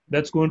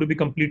that's going to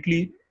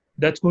completely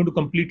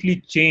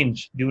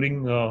change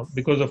during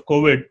because of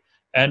COVID,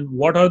 and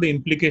what are the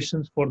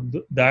implications for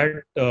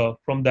that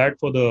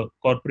for the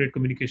corporate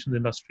communications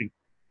industry?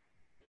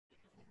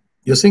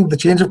 You're saying the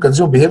change of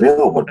consumer behavior,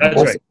 or what? That's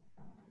right.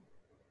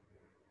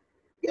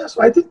 Yeah,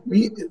 so I think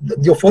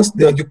your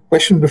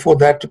question before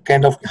that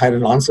kind of had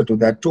an answer to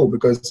that too,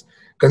 because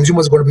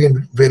consumers are going to be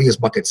in various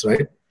buckets,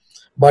 right?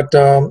 But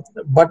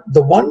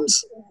the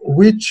ones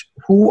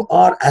who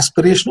are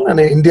aspirational,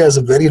 and India is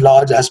a very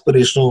large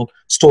aspirational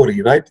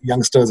story, right?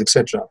 Youngsters,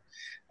 etc.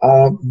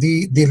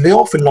 The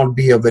layoff will not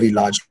be a very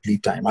large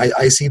lead time.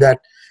 I see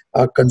that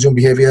consumer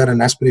behavior and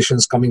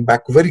aspirations coming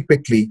back very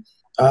quickly.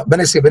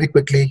 When I say very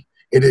quickly,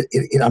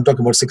 I'm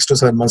talking about 6 to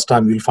 7 months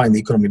time. We'll find the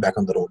economy back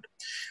on the road.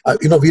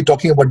 We're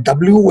talking about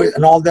W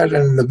and all that,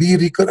 and the V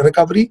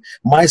recovery.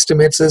 My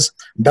estimates is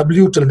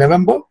W till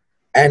November,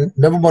 and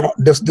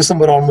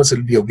December onwards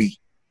it'll be a V,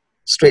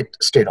 straight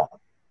on.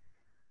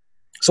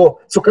 So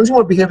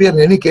consumer behavior in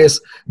any case,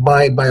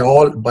 by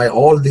all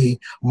the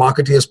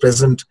marketeers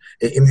present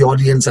in the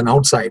audience and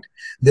outside,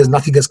 there's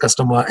nothing as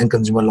customer and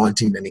consumer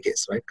loyalty in any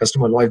case, right?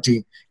 Customer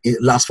loyalty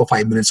lasts for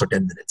 5 minutes or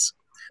 10 minutes.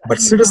 But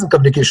citizen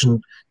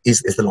communication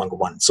is the longer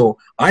one. So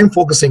I'm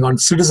focusing on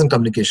citizen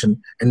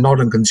communication and not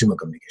on consumer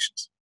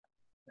communications.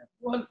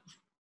 Well,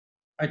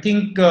 I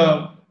think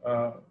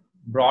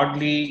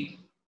broadly,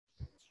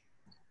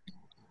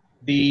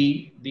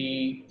 the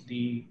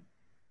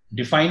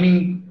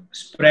defining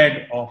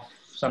spread of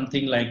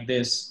something like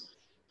this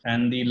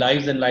and the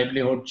lives and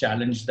livelihood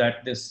challenge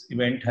that this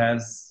event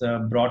has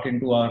brought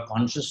into our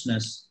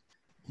consciousness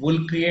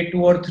will create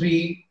 2 or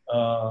 3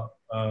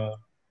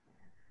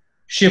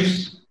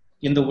 shifts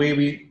in the way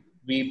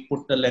we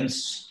put the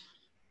lens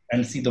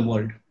and see the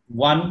world.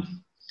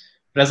 One,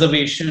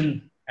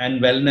 preservation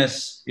and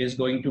wellness is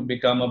going to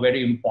become a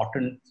very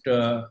important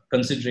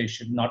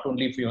consideration, not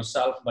only for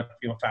yourself, but for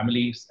your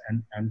families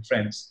and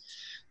friends.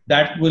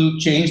 That will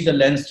change the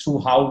lens through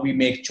how we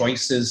make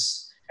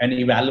choices and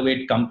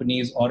evaluate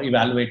companies or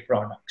evaluate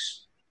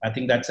products. I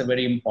think that's a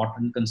very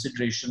important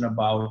consideration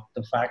about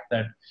the fact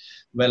that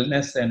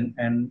wellness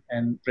and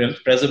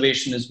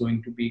preservation is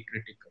going to be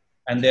critical.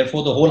 And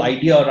therefore, the whole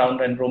idea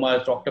around, and Roma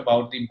has talked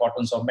about the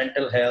importance of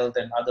mental health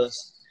and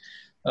others.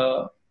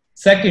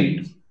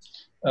 Second,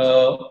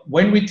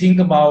 when we think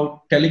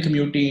about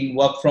telecommuting,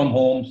 work from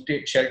home,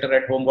 shelter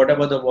at home,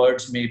 whatever the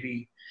words may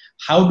be,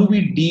 how do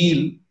we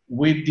deal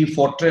with the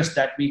fortress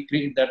that we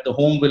create, that the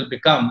home will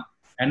become,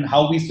 and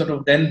how we sort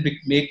of then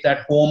make that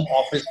home,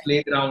 office,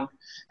 playground,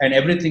 and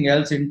everything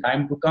else in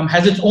time to come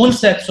has its own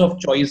sets of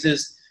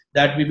choices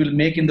that we will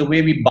make in the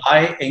way we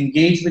buy,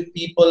 engage with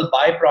people,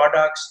 buy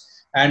products,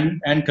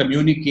 and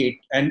communicate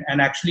and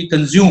actually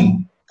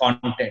consume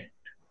content.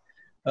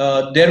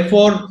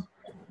 Therefore,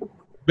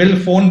 will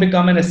phone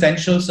become an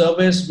essential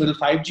service? Will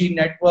 5G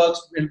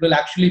networks will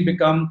actually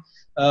become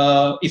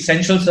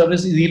essential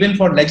services even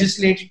for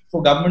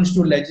governments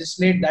to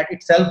legislate? That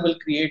itself will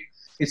create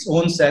its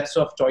own sets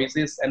of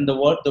choices and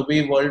the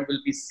way world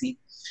will be seen.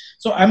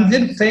 So I'm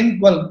then saying,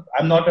 well,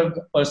 I'm not a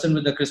person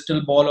with a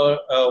crystal ball or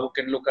who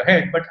can look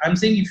ahead, but I'm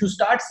saying if you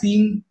start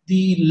seeing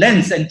the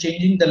lens and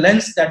changing the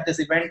lens that this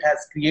event has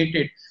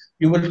created,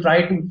 you will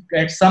try to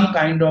get some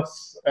kind of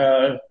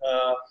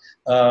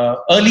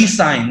early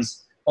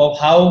signs of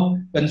how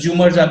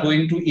consumers are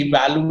going to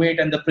evaluate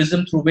and the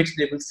prism through which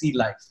they will see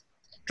life.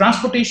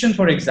 Transportation,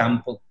 for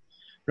example,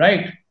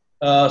 right?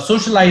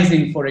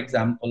 Socializing, for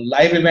example,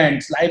 live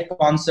events, live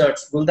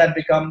concerts, will that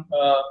become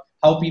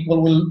how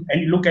people will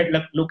look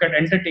at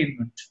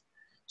entertainment?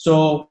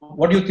 So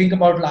what do you think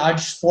about large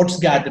sports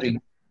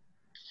gathering?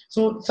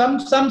 So some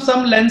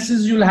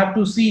lenses you'll have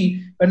to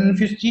see, and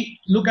if you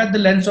look at the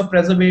lens of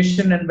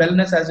preservation and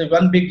wellness as a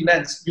one big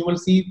lens, you will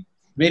see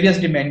various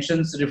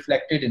dimensions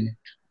reflected in it.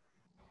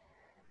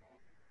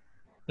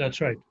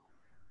 That's right.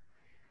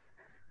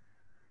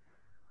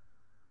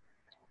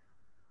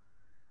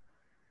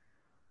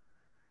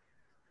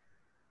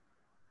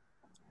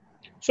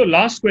 So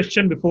last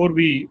question before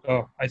we,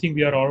 I think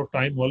we are out of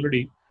time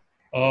already.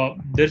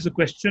 There's a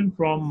question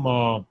from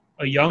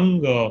a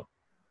young,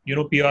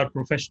 PR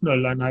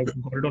professional, and I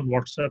got it on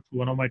WhatsApp to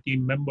one of my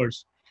team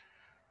members.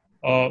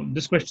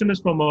 This question is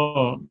from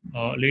a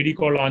lady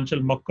called Anchal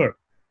Makkar.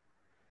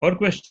 Her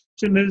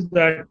question is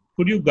that,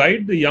 could you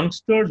guide the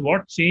youngsters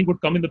what change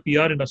would come in the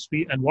PR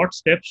industry and what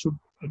steps should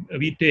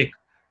we take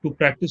to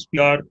practice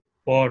PR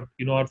for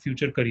our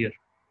future career?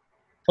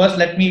 First,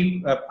 let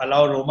me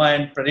allow Roma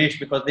and Pradesh,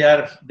 because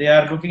they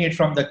are looking at it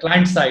from the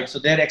client side, so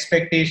their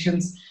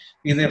expectations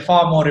is a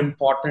far more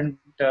important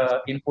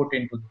input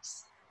into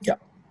this. Yeah.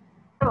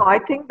 No, I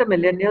think the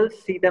millennials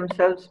see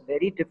themselves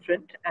very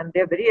different, and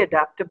they're very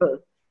adaptable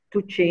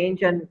to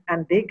change, and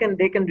they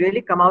can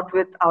really come out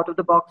with out of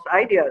the box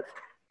ideas.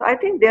 So I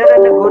think they're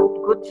in a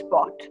good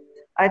spot.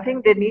 I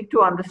think they need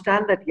to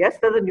understand that yes,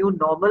 there's a new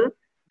normal.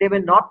 They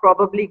will not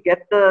probably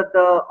get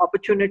the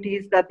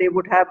opportunities that they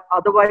would have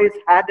otherwise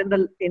had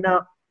in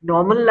a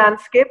normal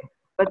landscape,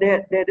 but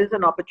there is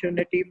an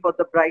opportunity for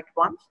the bright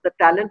ones. The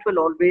talent will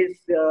always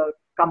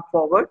come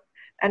forward,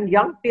 and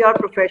young PR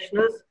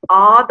professionals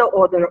are the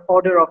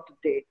order of the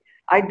day.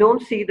 I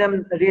don't see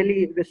them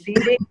really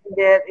receding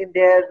in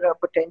their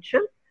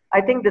potential.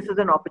 I think this is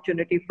an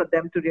opportunity for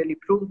them to really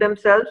prove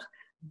themselves.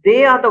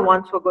 They are the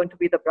ones who are going to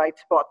be the bright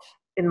spots,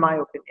 in my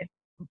opinion.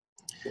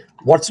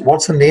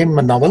 What's her name,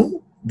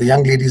 Naval? The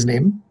young lady's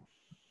name?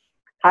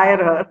 Hire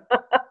her.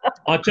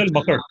 Anchal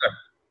Makkar.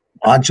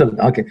 Anchal,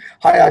 okay.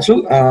 Hi,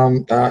 Anchal.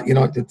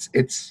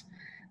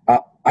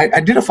 I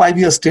did a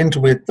 5-year stint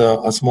with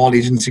a small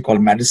agency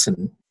called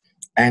Madison.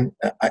 And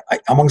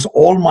amongst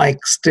all my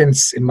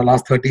stints in my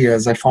last 30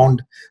 years, I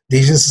found the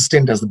agency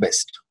stint as the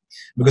best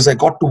because I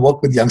got to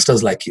work with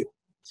youngsters like you.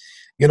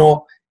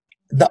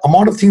 The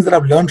amount of things that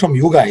I've learned from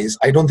you guys,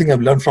 I don't think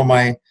I've learned from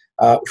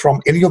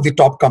from any of the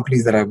top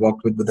companies that I've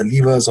worked with the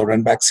Levers or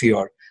Ranbaxy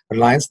or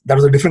Reliance. That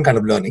was a different kind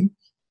of learning.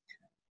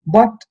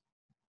 But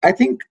I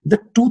think the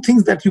two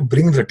things that you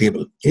bring to the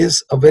table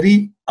is a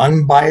very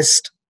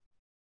unbiased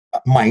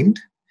mind.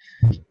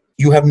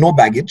 You have no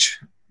baggage.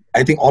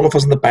 I think all of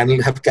us in the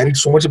panel have carried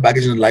so much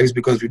baggage in our lives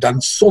because we've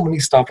done so many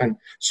stuff and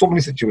so many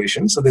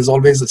situations. So there's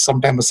always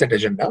sometimes a set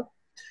agenda.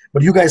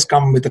 But you guys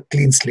come with a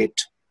clean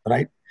slate,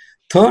 right?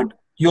 Third,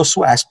 you're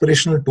so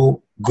aspirational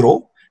to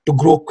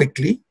grow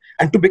quickly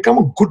and to become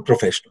a good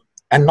professional.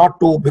 And not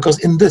to, because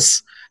in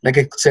this, like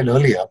I said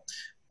earlier,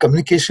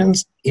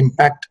 communications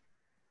impact,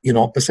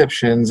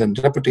 perceptions and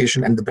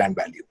reputation and the brand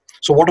value.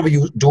 So whatever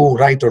you do,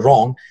 right or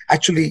wrong,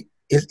 actually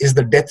is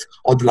the death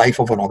or the life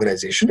of an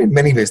organization in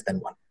many ways than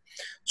one.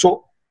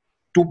 So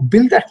to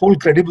build that whole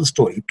credible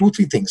story,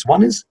 2-3 things.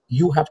 One is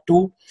you have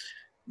to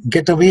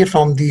get away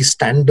from the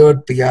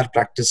standard PR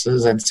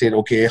practices and say,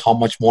 okay, how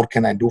much more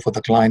can I do for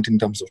the client in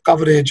terms of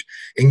coverage,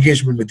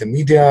 engagement with the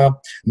media,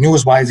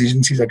 news-wise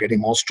agencies are getting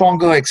more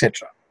stronger,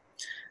 etc.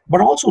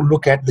 But also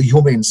look at the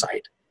human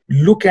side.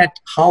 Look at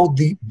how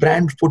the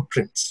brand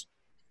footprints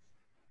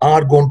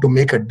are going to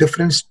make a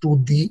difference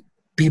to the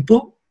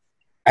people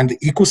and the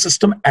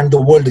ecosystem and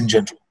the world in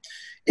general.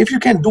 If you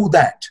can do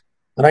that,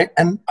 right,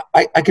 and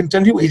I can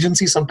tell you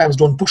agencies sometimes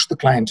don't push the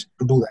client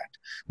to do that.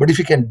 But if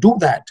you can do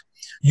that,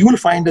 you will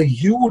find a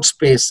huge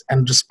space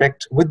and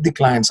respect with the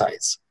client's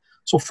eyes.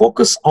 So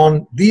focus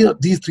on these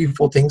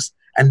 3-4 things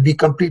and be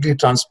completely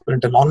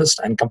transparent and honest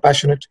and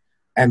compassionate.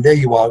 And there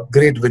you are,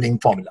 great winning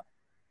formula.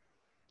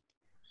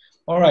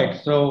 All right.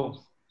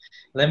 So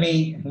let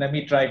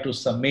me try to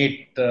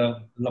summate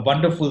the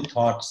wonderful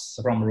thoughts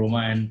from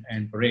Roma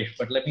and Paresh,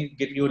 but let me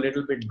give you a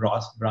little bit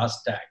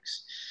brass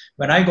tacks.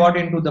 When I got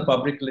into the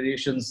public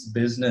relations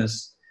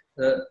business,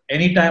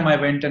 anytime I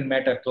went and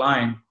met a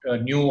client,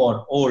 new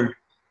or old,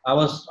 I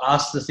was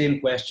asked the same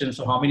question.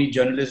 So how many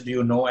journalists do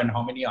you know and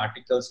how many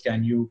articles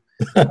can you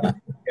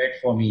get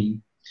for me?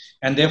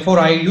 And therefore,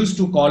 I used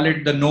to call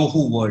it the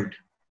know-who world.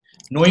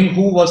 Knowing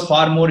who was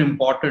far more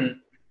important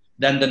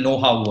than the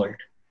know-how world.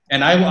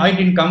 And I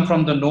didn't come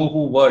from the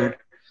know-who world,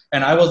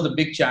 and I was the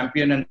big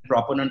champion and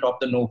proponent of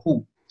the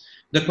know-who.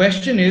 The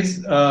question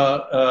is,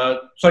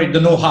 the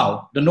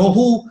know-how. The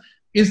know-who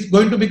is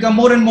going to become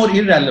more and more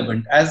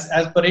irrelevant. As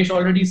Paresh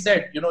already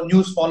said,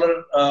 new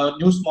smaller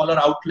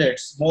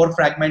outlets, more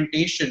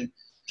fragmentation.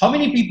 How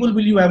many people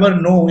will you ever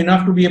know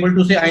enough to be able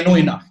to say, I know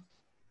enough?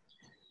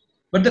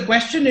 But the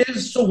question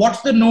is, so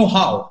what's the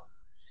know-how?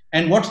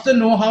 And what's the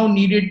know-how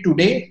needed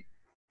today?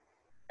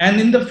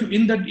 And in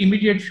the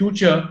immediate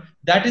future,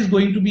 that is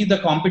going to be the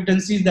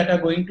competencies that are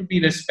going to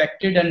be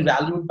respected and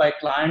valued by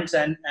clients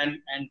and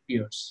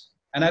peers.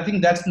 And I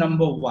think that's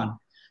number one.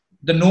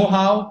 The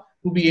know-how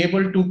to be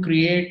able to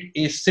create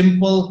a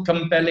simple,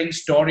 compelling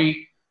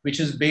story, which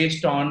is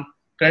based on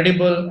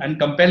credible and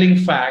compelling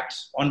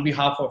facts on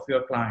behalf of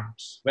your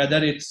clients.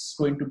 Whether it's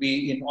going to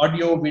be in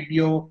audio,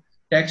 video,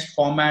 text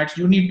formats,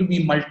 you need to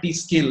be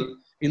multi-skill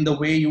in the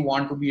way you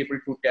want to be able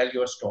to tell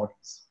your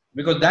stories.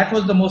 Because that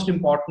was the most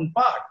important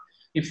part.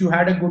 If you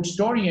had a good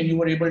story and you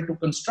were able to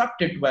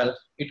construct it well,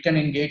 it can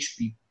engage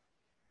people.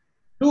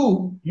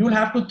 Two, you'll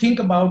have to think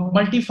about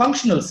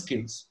multifunctional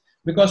skills.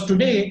 Because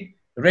today,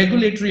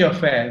 regulatory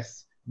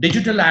affairs,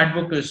 digital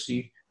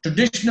advocacy,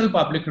 traditional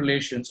public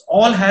relations,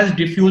 all has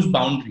diffuse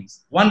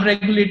boundaries. One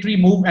regulatory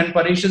move and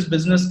Paresh's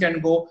business can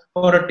go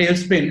for a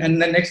tailspin,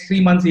 and the next 3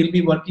 months he'll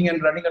be working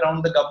and running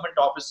around the government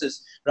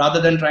offices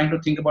rather than trying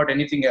to think about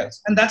anything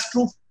else. And that's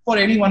true for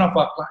any one of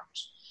our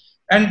clients.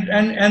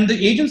 And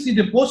the agency,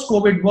 the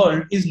post-COVID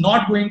world, is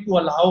not going to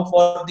allow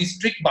for these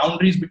strict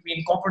boundaries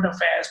between corporate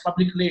affairs,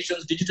 public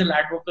relations, digital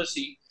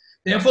advocacy.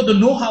 Therefore, the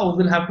know-how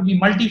will have to be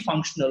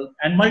multifunctional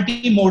and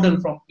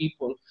multimodal from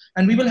people.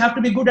 And we will have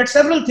to be good at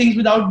several things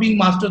without being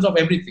masters of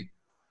everything.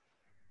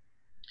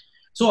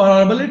 So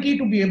our ability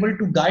to be able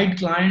to guide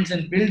clients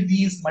and build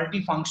these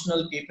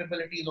multifunctional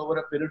capabilities over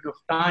a period of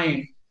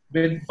time,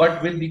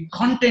 but with the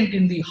content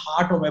in the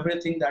heart of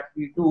everything that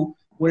we do,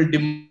 will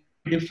demand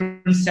a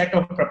different set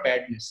of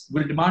preparedness,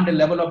 will demand a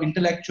level of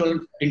intellectual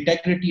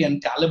integrity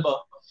and caliber,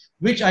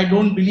 which I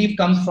don't believe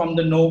comes from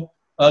the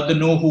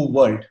know-who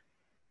world.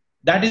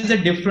 That is a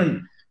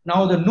different.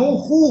 Now the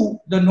know-who,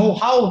 the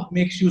know-how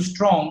makes you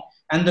strong,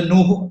 and the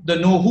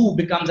know-who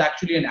becomes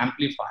actually an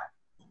amplifier.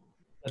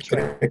 That's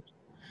right.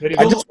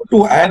 I just want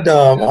to add,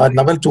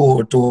 Naval,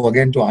 to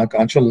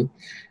Anshul.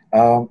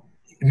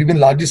 We've been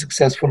largely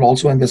successful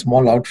also in the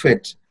small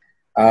outfit,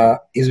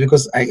 is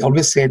because I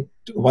always said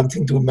one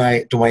thing to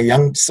my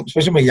young,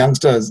 especially my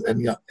youngsters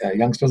and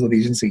youngsters of the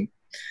agency,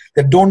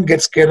 that don't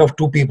get scared of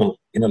two people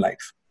in your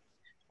life.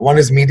 One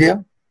is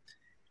media,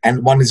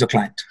 and one is your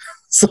client.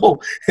 So,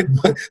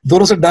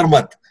 those are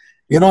dharmat.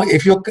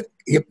 If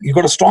you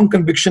got a strong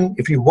conviction,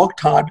 if you worked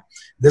hard,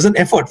 there's an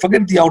effort.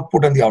 Forget the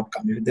output and the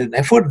outcome. There's an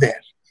effort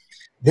there.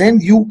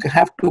 Then you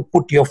have to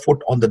put your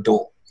foot on the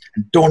door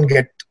and don't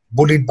get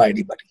bullied by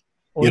anybody.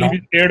 Only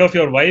be scared of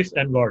your wife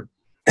and God.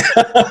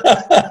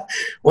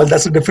 Well,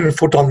 that's a different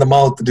foot on the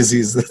mouth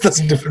disease. That's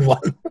a different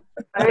one.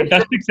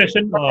 Fantastic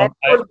session.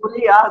 Don't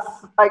bully us.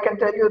 I can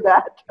tell you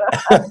that.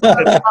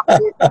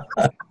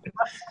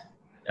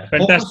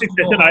 Fantastic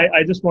session.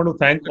 I just want to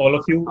thank all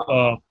of you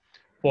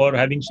for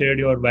having shared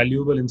your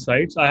valuable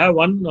insights. I have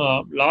one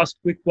last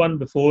quick one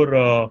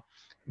before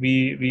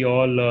we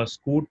all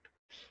scoot.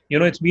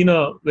 It's been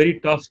a very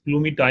tough,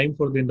 gloomy time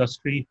for the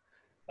industry.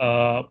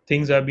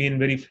 Things have been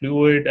very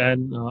fluid,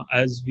 and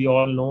as we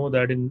all know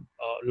that in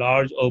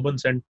large urban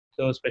centers,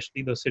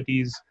 especially the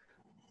cities,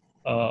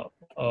 the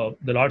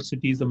large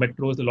cities, the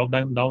metros, the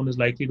lockdown is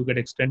likely to get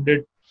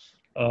extended.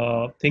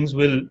 Things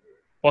will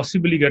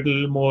possibly get a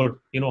little more,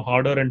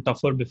 harder and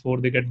tougher before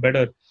they get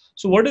better.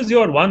 So what is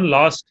your one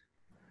last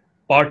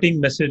parting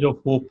message of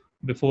hope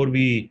before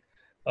we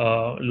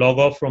log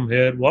off from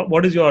here?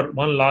 What is your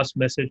one last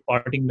message,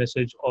 parting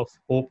message of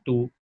hope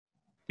to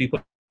people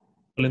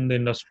in the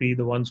industry,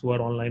 the ones who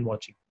are online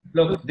watching?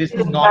 Look, this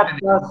is Take not that an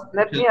first.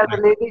 Let me, as a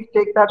social lady,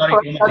 take that Sorry,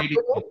 first. Roma, ladies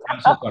first.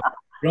 I'm so sorry.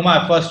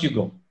 Roma, first you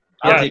go.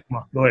 I'll Yeah, take.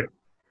 go ahead.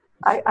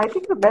 I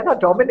think the men are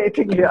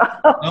dominating here.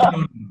 No, no,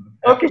 no.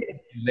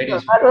 Okay. No,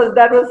 Ladies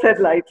that was said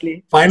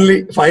lightly.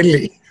 Finally.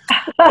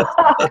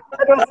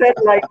 That was said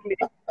lightly.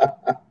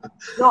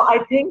 No, I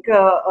think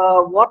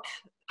what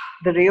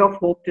the ray of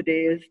hope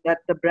today is that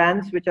the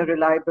brands which are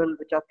reliable,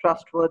 which are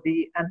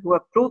trustworthy, and who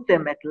have proved their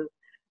mettle,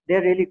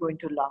 they're really going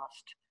to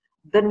last.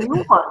 The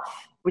new ones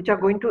which are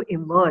going to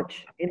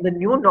emerge in the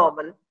new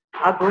normal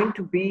are going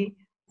to be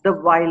the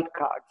wild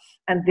cards,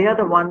 and they are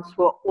the ones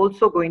who are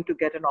also going to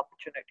get an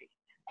opportunity.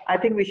 I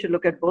think we should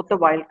look at both the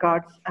wild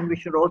cards, and we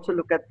should also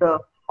look at the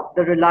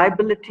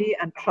reliability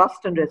and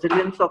trust and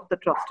resilience of the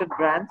trusted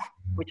brands,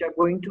 which are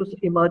going to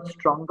emerge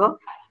stronger.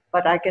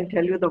 But I can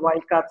tell you the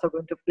wild cards are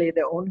going to play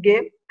their own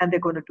game and they're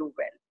going to do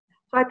well.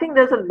 So I think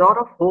there's a lot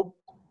of hope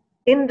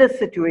in this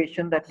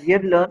situation that we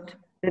have learned,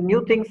 the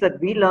new things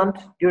that we learned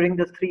during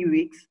the 3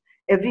 weeks.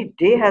 Every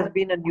day has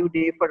been a new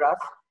day for us.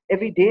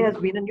 Every day has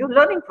been a new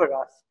learning for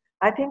us.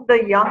 I think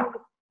the young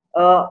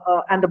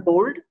and the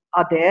bold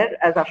are there,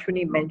 as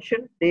Ashwini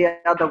mentioned. They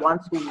are the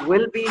ones who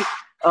will be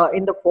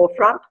in the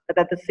forefront. But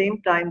at the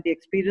same time, the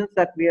experience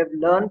that we have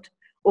learned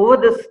over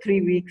this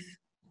 3 weeks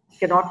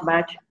cannot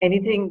match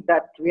anything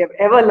that we have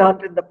ever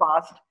learned in the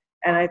past.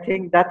 And I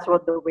think that's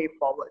what the way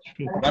forward.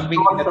 1 week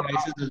in a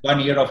crisis is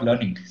 1 year of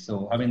learning.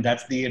 So, I mean,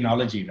 that's the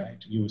analogy,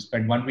 right? You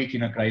spend 1 week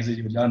in a crisis,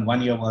 you learn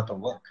 1 year worth of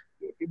work.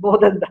 More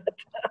than that,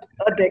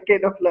 a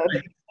decade of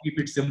learning. Keep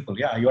it simple.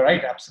 Yeah, you're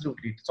right.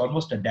 Absolutely. It's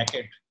almost a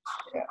decade.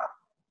 Yeah.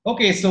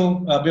 Okay, so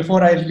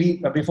before I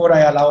leave, before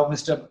I allow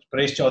Mr.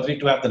 Paresh Chaudhary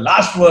to have the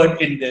last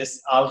word in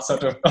this, I'll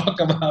sort of talk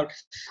about.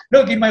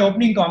 Look, in my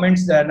opening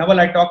comments,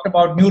 Naval, I talked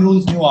about new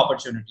rules, new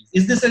opportunities.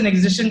 Is this an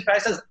existential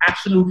crisis?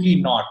 Absolutely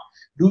not.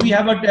 Do we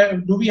have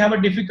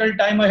a difficult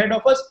time ahead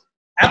of us?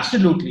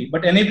 Absolutely.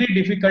 But in every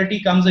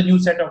difficulty comes a new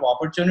set of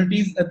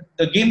opportunities.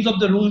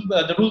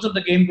 The rules of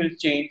the game will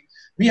change.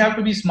 We have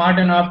to be smart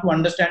enough to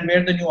understand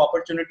where the new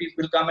opportunities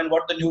will come and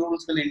what the new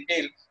rules will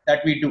entail that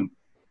we do.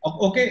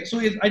 Okay,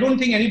 so I don't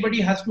think anybody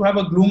has to have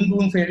a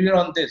doom failure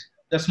on this.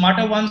 The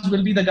smarter ones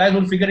will be the guys who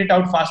will figure it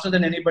out faster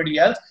than anybody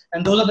else,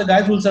 and those are the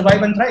guys who will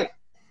survive and thrive.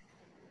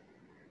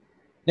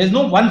 There's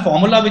no one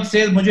formula which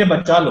says "mujhe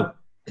bacha lo."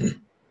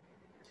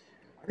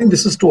 I think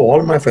this is to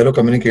all my fellow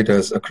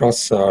communicators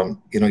across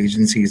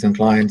agencies and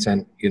clients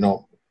and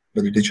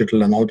with the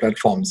digital and all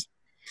platforms,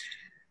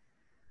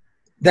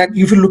 that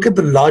if you look at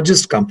the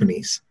largest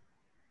companies,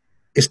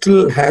 it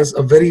still has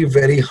a very,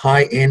 very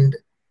high-end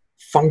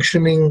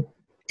functioning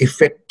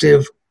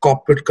effective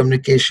corporate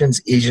communications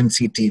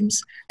agency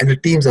teams, and the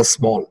teams are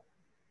small.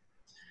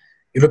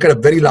 You look at a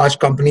very large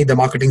company, the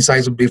marketing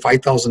size would be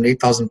 5,000,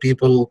 8,000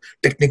 people,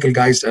 technical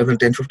guys, 10,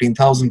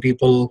 15,000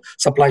 people,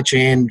 supply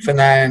chain,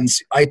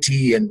 finance,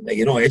 IT, and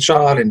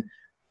HR,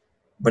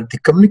 but the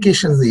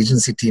communications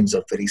agency teams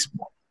are very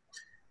small.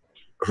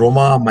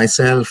 Roma,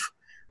 myself,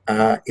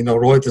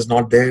 Rohit is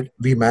not there.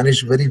 We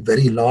manage very,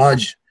 very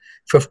large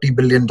 $50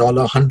 billion,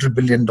 $100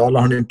 billion,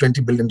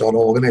 $120 billion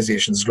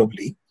organizations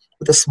globally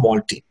with a small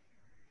team,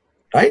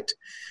 right?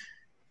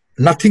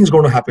 Nothing's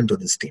going to happen to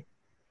this team.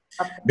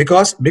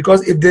 Because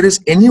if there is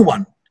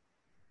anyone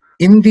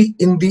in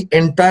the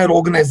entire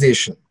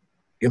organization,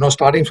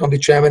 starting from the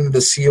chairman and the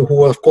CEO,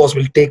 who of course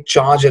will take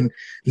charge and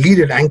lead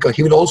and anchor,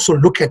 he will also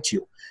look at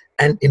you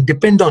and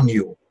depend on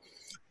you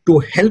to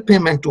help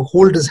him and to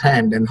hold his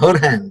hand and her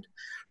hand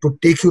to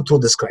take you through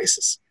this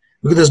crisis.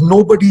 Because there's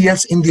nobody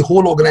else in the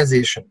whole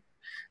organization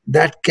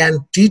that can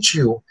teach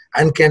you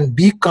and can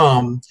be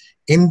calm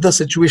in the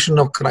situation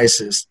of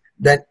crisis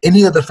than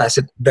any other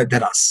facet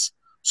than us.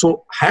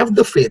 So have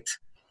the faith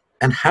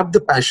and have the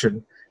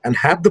passion and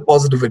have the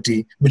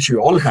positivity, which we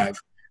all have.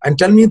 And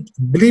tell me,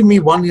 believe me,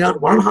 1 year,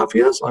 1.5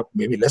 years, or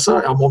maybe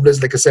lesser, I'm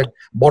always, like I said,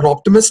 born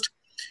optimist.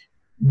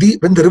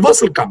 When the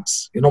reversal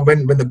comes,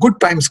 when the good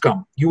times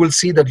come, you will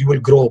see that you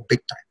will grow big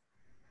time.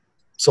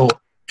 So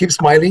keep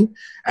smiling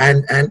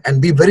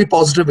and be very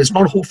positive. It's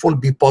not hopeful,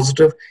 be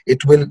positive.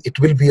 It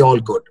will be all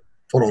good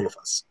for all of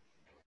us.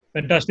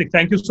 Fantastic.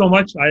 Thank you so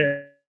much.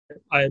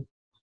 I'd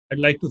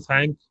like to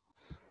thank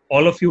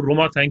all of you.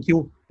 Roma, thank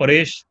you.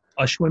 Paresh,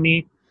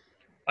 Ashwani.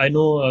 I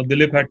know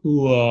Dilip had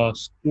to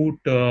scoot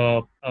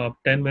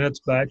 10 minutes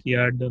back. He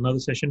had another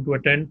session to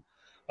attend.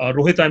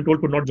 Rohit, I'm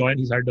told, could not join.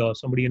 He's had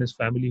somebody in his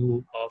family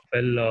who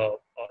fell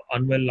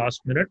unwell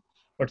last minute.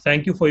 But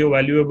thank you for your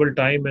valuable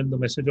time and the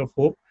message of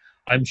hope.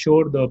 I'm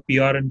sure the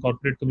PR and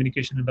corporate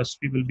communication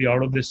industry will be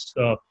out of this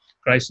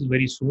crisis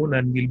very soon,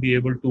 and we'll be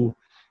able to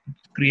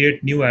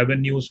create new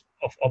avenues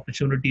of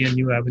opportunity and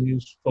new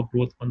avenues for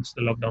growth once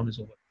the lockdown is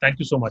over. Thank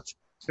you so much.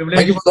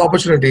 Thank you for the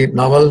opportunity,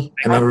 Naval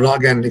and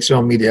Anurag and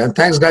Nixon Media. And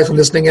thanks, guys, for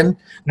listening in.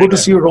 Good to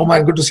see you, Roma,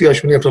 and good to see you,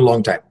 Ashwini, after a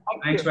long time.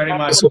 Thanks very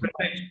much.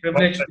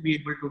 Privileged to be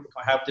able to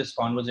have this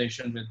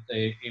conversation with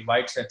a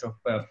wide set of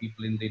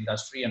people in the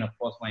industry, and of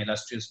course my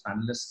illustrious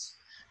panelists.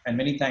 And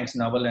many thanks,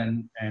 Naval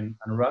and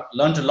Anurag.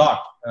 Learned a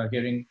lot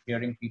hearing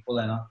people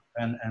and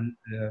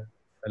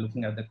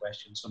looking at the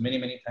questions. So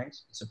many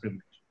thanks. It's a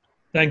privilege.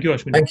 Thank you,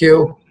 Ashwini. Thank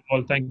you.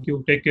 All, thank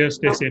you. Take care.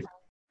 Stay safe.